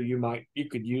here, you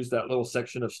could use that little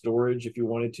section of storage if you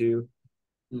wanted to.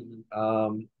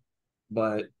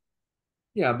 But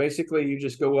yeah, basically you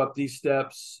just go up these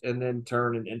steps and then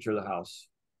turn and enter the house.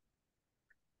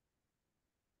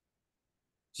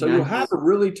 So you'll have a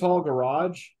really tall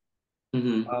garage.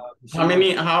 How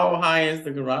high is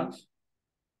the garage?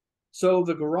 So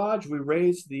the garage, we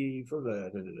raised for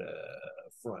the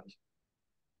front.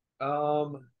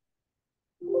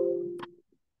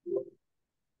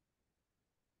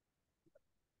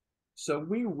 So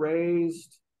we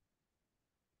raised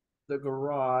the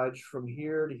garage from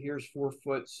here to here's 4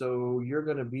 foot. So you're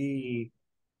going to be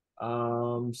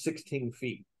 16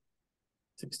 feet.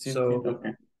 16 feet,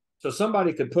 okay. So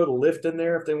somebody could put a lift in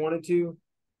there if they wanted to,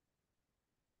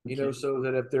 you know, so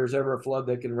that if there's ever a flood,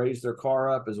 they can raise their car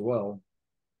up as well.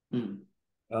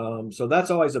 So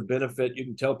that's always a benefit. You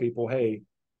can tell people, hey,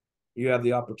 you have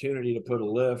the opportunity to put a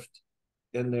lift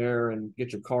in there and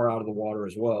get your car out of the water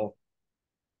as well.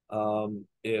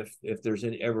 If there's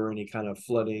ever any kind of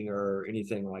flooding or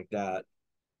anything like that.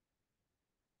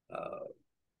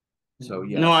 So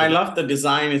yeah. No, I love the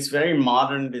design. It's very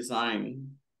modern design.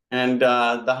 And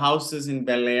the houses in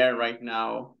Bel Air right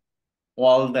now,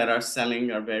 all that are selling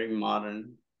are very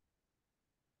modern.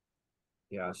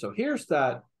 Yeah, so here's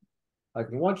that,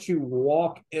 like once you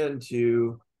walk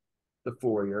into the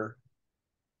foyer,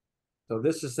 so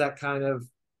this is that kind of,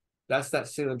 that's that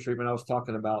ceiling treatment I was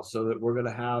talking about, so that we're going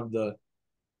to have the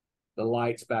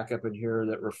lights back up in here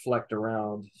that reflect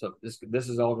around. So this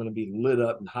is all going to be lit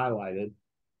up and highlighted.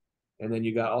 And then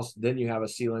you have a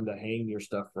ceiling to hang your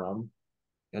stuff from.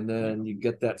 And then you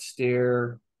get that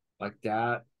stair like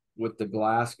that with the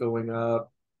glass going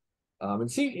up. And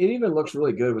see, it even looks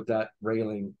really good with that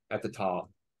railing at the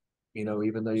top, you know,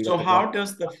 even though you So how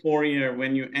does the foyer,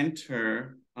 when you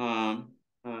enter, I'm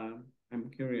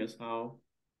curious how,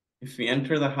 if we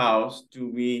enter the house, do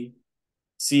we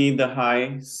see the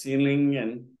high ceiling?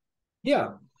 And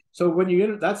yeah, so when you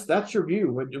enter, that's your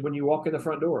view when you walk in the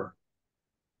front door.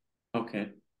 Okay.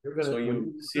 You're gonna So when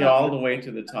you you see look up, all you're the way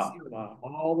to the gonna see top. it Wow.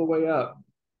 all the way up,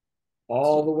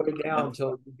 all the way down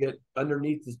until you get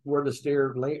underneath where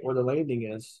the where the landing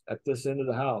is at this end of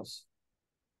the house.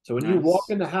 So when you walk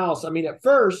Nice. in the house, I mean, at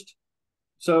first,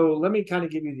 so let me kind of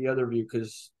give you the other view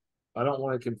because I don't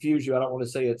want to confuse you. I don't want to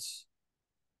say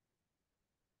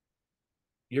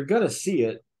you're going to see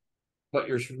it, but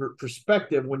your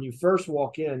perspective when you first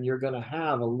walk in, you're going to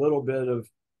have a little bit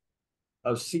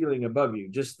of ceiling above you.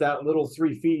 Just that little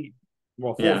 3 feet,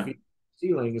 well, 4 feet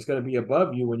ceiling is going to be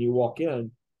above you when you walk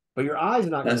in, but your eye's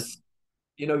not going to,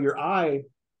 your eye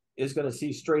is going to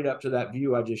see straight up to that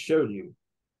view I just showed you.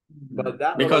 But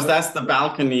that because that's the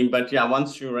balcony, but yeah,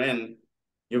 once you're in,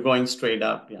 you're going straight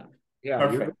up. Yeah. Yeah,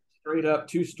 Perfect. you're going straight up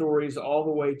 2 stories all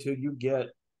the way till you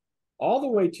get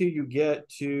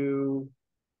to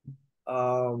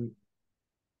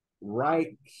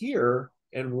right here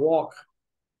and walk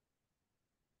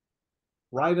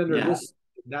right under this.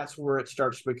 That's where it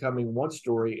starts becoming 1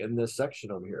 story in this section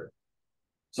over here.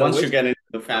 So once you get into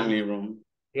the family room.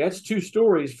 Yeah, it's 2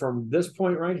 stories from this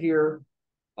point right here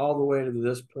all the way to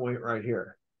this point right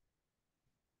here.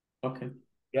 Okay.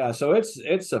 Yeah, so it's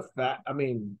a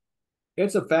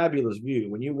fabulous view.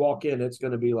 When you walk in, it's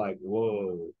going to be like,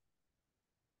 whoa.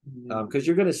 Because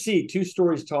you're going to see 2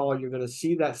 stories tall. You're going to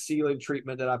see that ceiling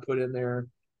treatment that I put in there,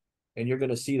 and you're going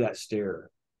to see that stair.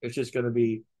 It's just going to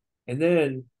be, and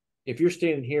then if you're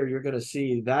standing here, you're going to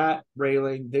see that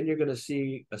railing. Then you're going to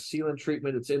see a ceiling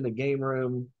treatment that's in the game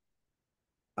room.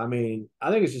 I mean,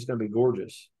 I think it's just going to be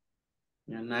gorgeous.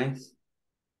 Yeah, nice.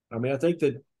 I mean, I think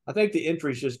the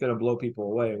entry is just going to blow people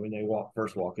away when they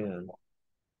first walk in.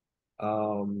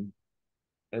 And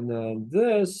then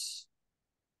this,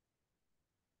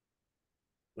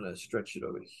 I'm going to stretch it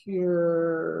over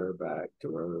here, back to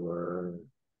where we were.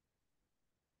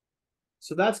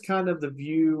 So that's kind of the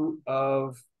view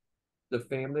of the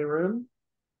family room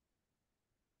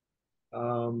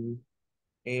and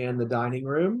the dining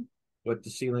room with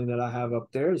the ceiling that I have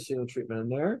up there, the ceiling treatment in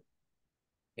there.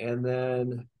 And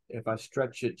then if I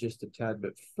stretch it just a tad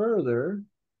bit further,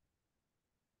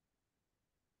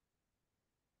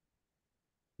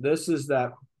 this is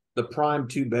the prime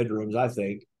 2 bedrooms, I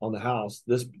think, on the house.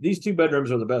 These 2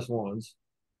 bedrooms are the best ones.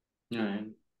 Right.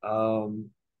 And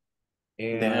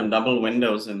they have double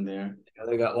windows in there.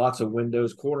 They got lots of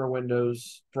windows, corner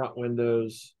windows, front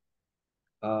windows.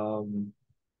 That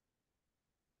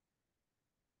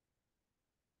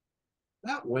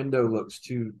window looks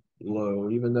too low,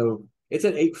 even though it's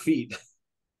at 8 feet.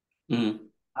 I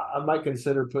might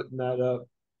consider putting that up.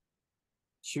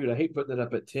 Shoot, I hate putting it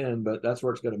up at 10, but that's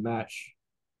where it's going to match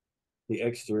the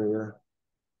exterior.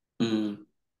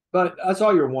 But that's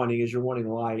all you're wanting is you're wanting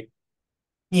light.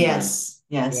 Yes.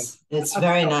 It's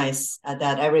very nice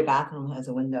that every bathroom has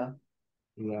a window.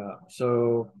 Yeah.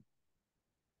 So,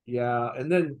 yeah. And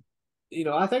then,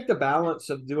 I think the balance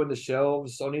of doing the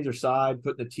shelves on either side,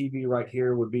 putting the TV right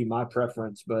here would be my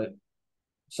preference. But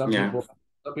some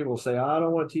people say, I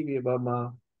don't want a TV above my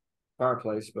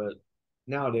fireplace. But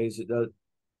nowadays it does.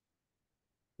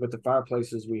 With the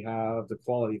fireplaces we have, the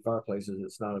quality fireplaces,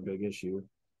 it's not a big issue.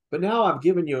 But now I've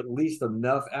given you at least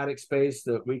enough attic space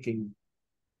that we can,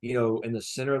 in the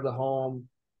center of the home,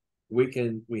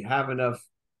 we have enough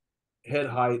head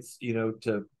heights,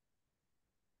 to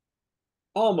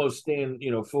almost stand,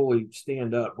 fully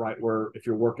stand up right where if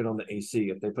you're working on the AC,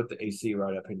 if they put the AC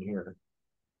right up in here.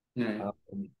 And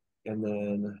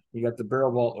then you got the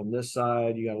barrel vault on this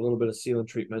side. You got a little bit of ceiling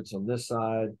treatments on this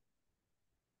side.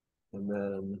 And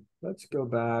then let's go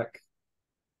back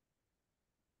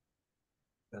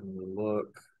and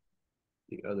look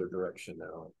the other direction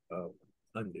now.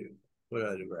 Undo. What did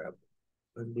I do? Grab.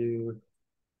 Undo.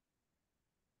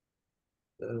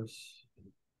 This.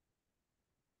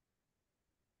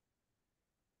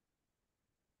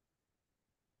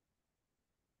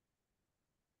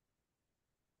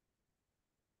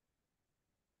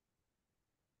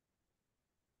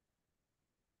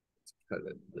 Let's cut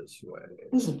it this way.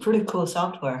 This is pretty cool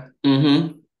software.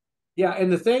 Yeah,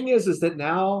 and the thing is that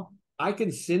now I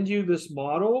can send you this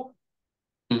model.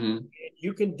 And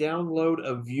you can download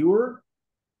a viewer,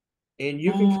 and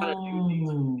you can kind of do these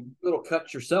little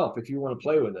cuts yourself if you want to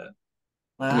play with it.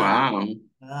 Wow.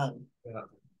 Yeah.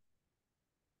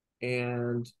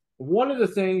 And one of the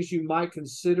things you might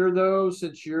consider, though,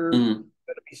 since you're going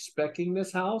to be speccing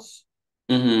this house,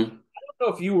 I don't know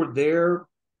if you were there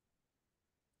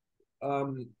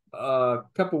a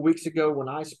couple of weeks ago when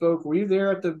I spoke. Were you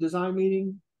there at the design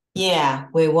meeting? Yeah,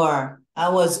 we were.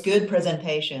 That was good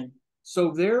presentation.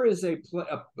 So there is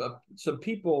some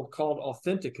people called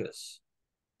Authenticus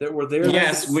that were there.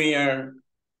 Yes, we are.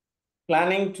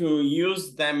 planning to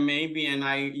use them maybe, and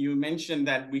you mentioned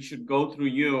that we should go through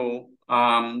you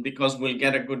because we'll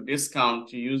get a good discount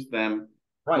to use them.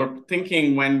 Right. We're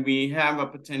thinking when we have a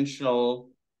potential,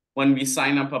 when we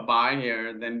sign up a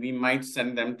buyer, then we might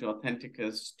send them to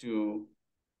Authenticus to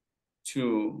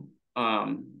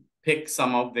pick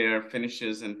some of their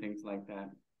finishes and things like that.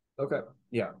 Okay.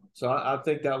 Yeah. So I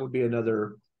think that would be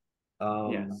another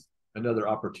Yes. another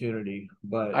opportunity.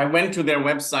 But I went to their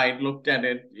website, looked at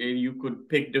it. You could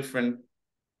pick different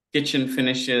kitchen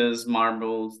finishes,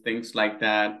 marbles, things like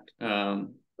that.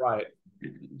 right.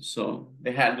 So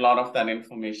they had a lot of that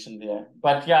information there.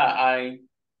 But yeah, I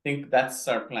think that's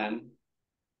our plan.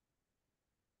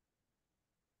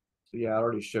 So yeah, I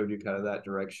already showed you kind of that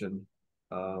direction.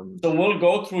 So we'll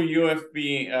go through you if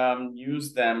we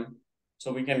use them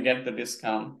so we can get the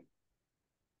discount.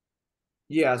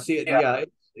 Yeah, see, yeah,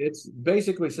 it's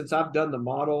basically, since I've done the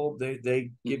model,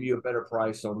 they give you a better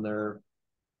price on their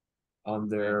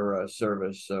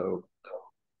service. So,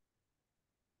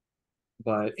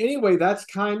 but anyway, that's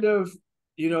kind of,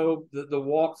 the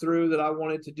walkthrough that I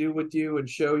wanted to do with you and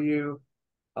show you.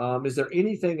 Is there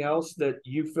anything else that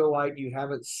you feel like you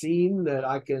haven't seen that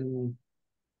I can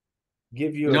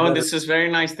give you a No, better? this is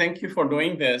very nice. Thank you for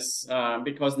doing this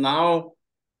because now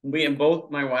we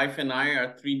both, my wife and I,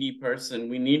 are 3D person.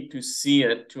 We need to see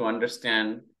it to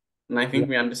understand. And I think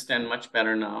we understand much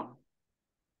better now.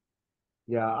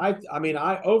 Yeah, I mean,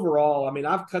 overall, I mean,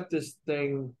 I've cut this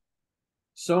thing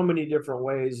so many different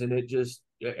ways, and it just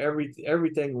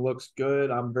everything looks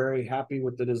good. I'm very happy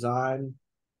with the design.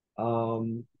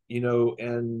 And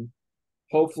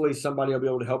hopefully somebody will be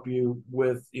able to help you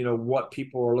with, what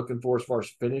people are looking for as far as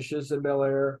finishes in Bel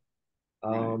Air,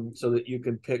 so that you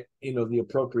can pick, the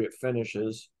appropriate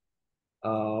finishes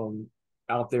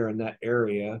out there in that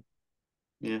area.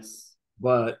 Yes.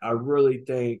 But I really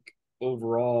think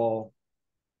overall,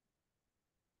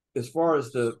 as far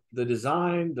as the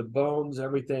design, the bones,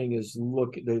 everything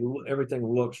everything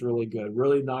looks really good,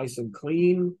 really nice and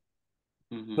clean,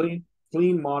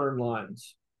 clean modern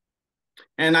lines.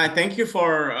 And I thank you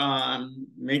for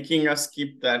making us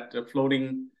keep that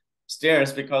floating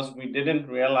stairs because we didn't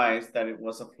realize that it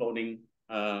was a floating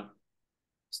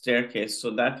staircase.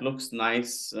 So that looks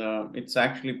nice. It's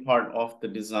actually part of the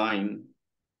design.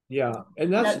 Yeah,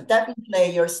 and that's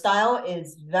definitely your style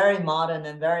is very modern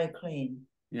and very clean.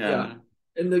 Yeah.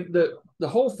 And the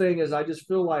whole thing is, I just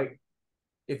feel like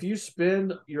if you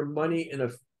spend your money in a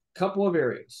couple of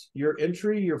areas, your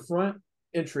front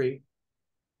entry,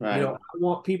 right. I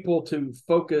want people to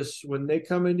focus when they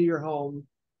come into your home.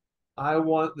 I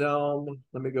want them,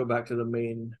 let me go back to the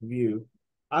main view.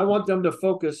 I want them to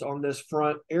focus on this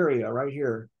front area right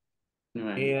here.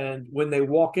 Right. And when they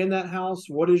walk in that house,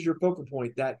 what is your focal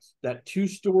point? That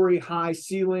 2-story high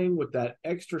ceiling with that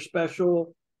extra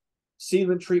special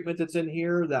ceiling treatment that's in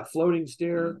here, that floating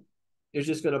stair, is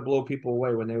just going to blow people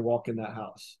away when they walk in that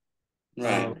house.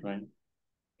 Right, right.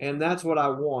 And that's what I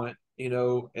want,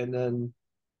 and then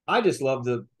I just love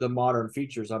the modern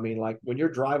features. I mean, like when you're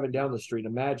driving down the street,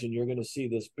 imagine you're going to see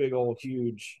this big old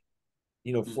huge,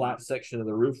 flat section of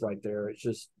the roof right there. It's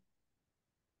just,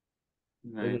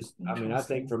 right. I mean, I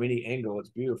think from any angle, it's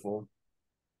beautiful.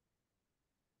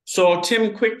 So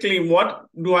Tim, quickly, what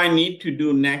do I need to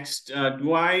do next? So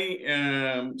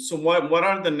what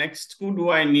are the next, who do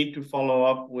I need to follow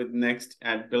up with next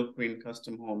at Built Green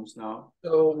Custom Homes now?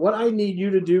 So what I need you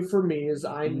to do for me is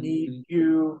I need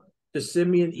you to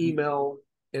send me an email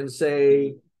and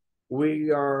say, we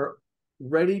are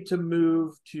ready to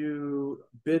move to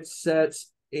bid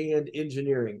sets and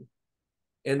engineering.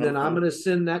 And then I'm going to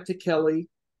send that to Kelly,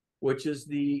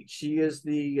 she is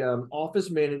the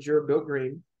office manager of Built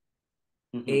Green.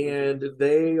 And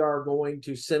they are going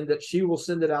to she will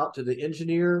send it out to the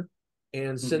engineer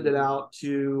and send it out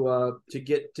to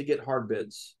get hard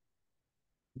bids.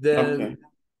 Then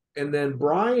and then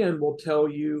Brian will tell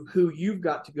you who you've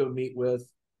got to go meet with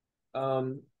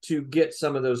to get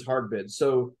some of those hard bids.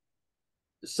 So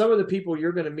some of the people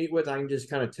you're going to meet with, I can just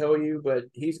kind of tell you, but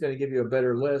he's going to give you a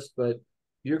better list. But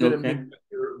you're going to meet with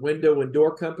your window and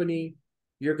door company.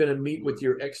 You're going to meet with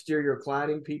your exterior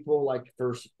cladding people, like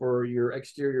for your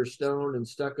exterior stone and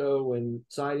stucco and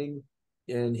siding,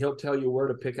 and he'll tell you where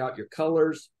to pick out your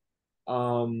colors.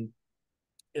 And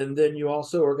then you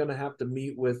also are going to have to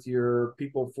meet with your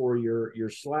people for your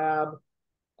slab,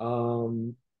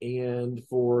 and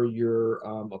for your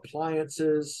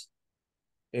appliances,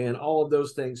 and all of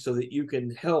those things, so that you can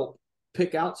help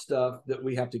pick out stuff that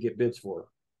we have to get bids for,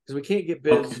 because we can't get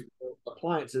bids for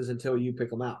appliances until you pick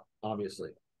them out, obviously.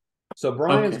 So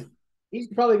Brian's he's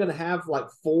probably going to have like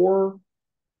 4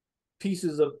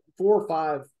 or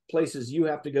 5 places you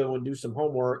have to go and do some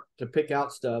homework to pick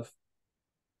out stuff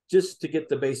just to get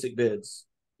the basic bids,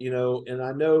 and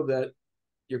I know that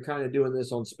you're kind of doing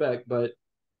this on spec, but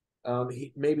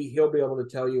maybe he'll be able to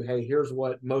tell you, hey, here's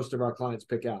what most of our clients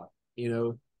pick out,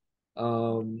 and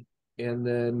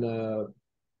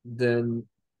then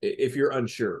if you're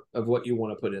unsure of what you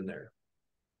want to put in there.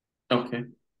 Okay.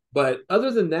 But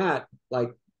other than that,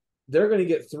 like, they're going to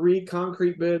get 3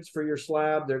 concrete bids for your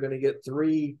slab. They're going to get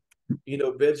 3,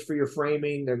 bids for your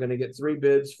framing. They're going to get 3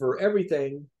 bids for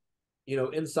everything,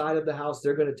 inside of the house.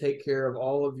 They're going to take care of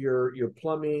all of your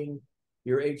plumbing,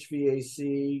 your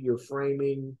HVAC, your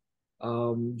framing,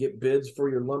 get bids for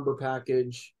your lumber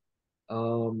package.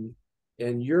 And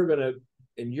you're going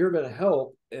to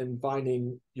help in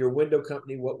finding your window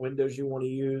company, what windows you want to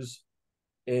use,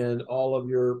 and all of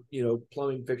your,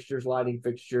 plumbing fixtures, lighting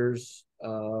fixtures,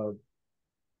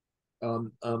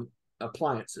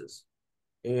 appliances.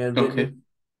 And then Okay.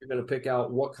 you're going to pick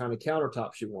out what kind of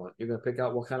countertops you want. You're going to pick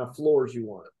out what kind of floors you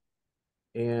want.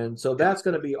 And so that's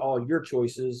going to be all your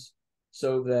choices,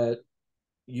 so that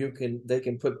they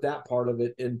can put that part of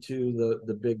it into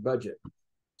the big budget.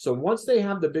 So once they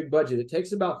have the big budget, it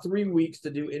takes about 3 weeks to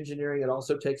do engineering. It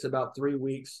also takes about 3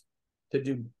 weeks to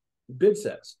do bid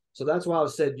sets. So that's why I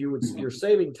said you're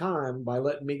saving time by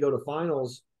letting me go to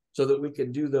finals so that we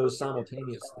can do those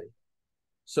simultaneously.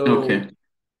 So Okay.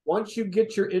 once you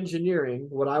get your engineering,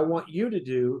 what I want you to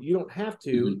do, you don't have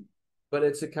to, but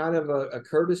it's a kind of a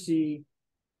courtesy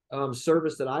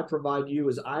service that I provide you,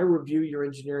 is I review your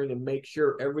engineering and make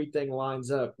sure everything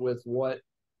lines up with what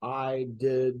I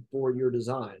did for your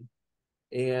design.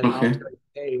 And I'll tell you,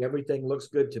 hey, everything looks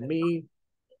good to me.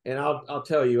 And I'll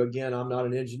tell you again, I'm not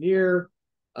an engineer,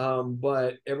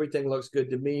 but everything looks good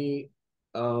to me,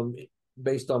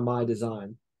 based on my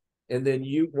design. And then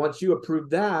once you approve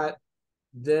that,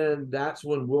 then that's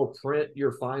when we'll print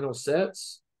your final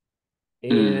sets.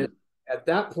 And at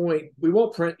that point, we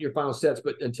won't print your final sets,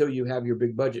 but until you have your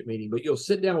big budget meeting. But you'll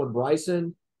sit down with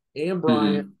Bryson and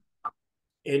Brian,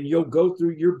 and you'll go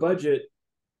through your budget,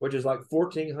 which is like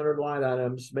 1,400 line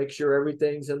items, make sure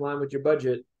everything's in line with your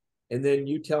budget. And then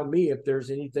you tell me if there's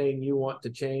anything you want to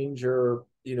change, or,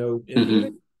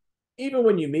 even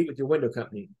when you meet with your window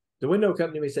company, the window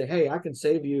company may say, hey, I can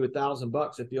save you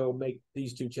 $1,000 if you'll make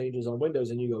these 2 changes on windows.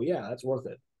 And you go, yeah, that's worth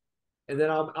it. And then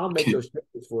I'll make those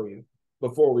changes for you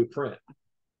before we print.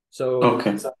 So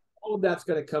all of that's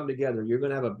going to come together. You're going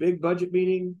to have a big budget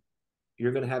meeting.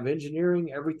 You're going to have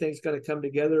engineering. Everything's going to come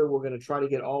together. We're going to try to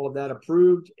get all of that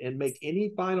approved and make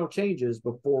any final changes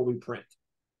before we print.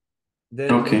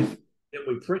 Then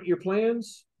we print your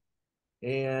plans.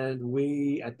 And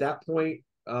we, at that point,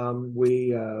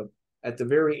 at the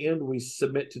very end, we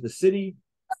submit to the city.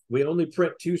 We only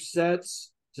print 2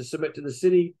 sets to submit to the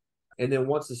city. And then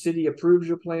once the city approves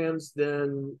your plans,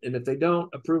 and if they don't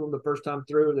approve them the first time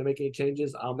through, or they make any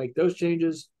changes, I'll make those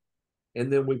changes.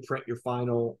 And then we print your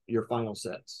final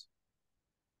sets.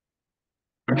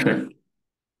 Perfect.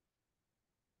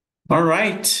 All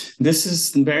right. This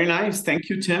is very nice. Thank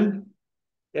you, Tim.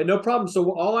 Yeah, no problem.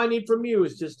 So all I need from you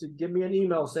is just to give me an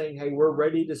email saying, hey, we're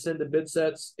ready to send the bid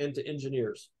sets into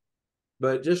engineers.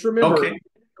 But just remember,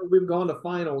 we've gone to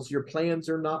finals. Your plans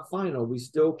are not final. We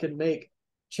still can make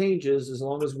changes as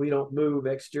long as we don't move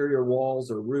exterior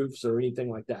walls or roofs or anything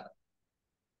like that.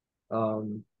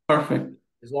 Perfect.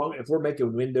 If we're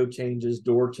making window changes,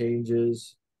 door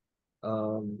changes,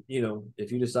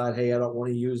 if you decide, hey, I don't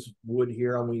want to use wood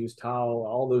here, I'm going to use tile,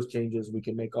 all those changes, we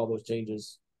can make all those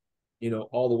changes,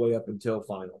 all the way up until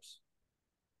finals.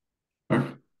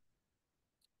 Perfect.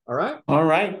 All right. All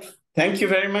right. Thank you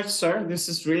very much, sir. This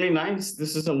is really nice.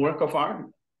 This is a work of art.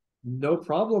 No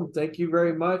problem. Thank you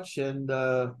very much. And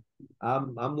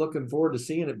I'm looking forward to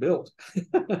seeing it built.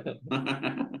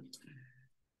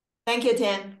 Thank you,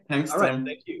 Tim. Thanks, All right. Tim.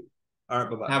 Thank you. All right.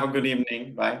 Bye-bye. Have a good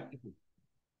evening. Bye.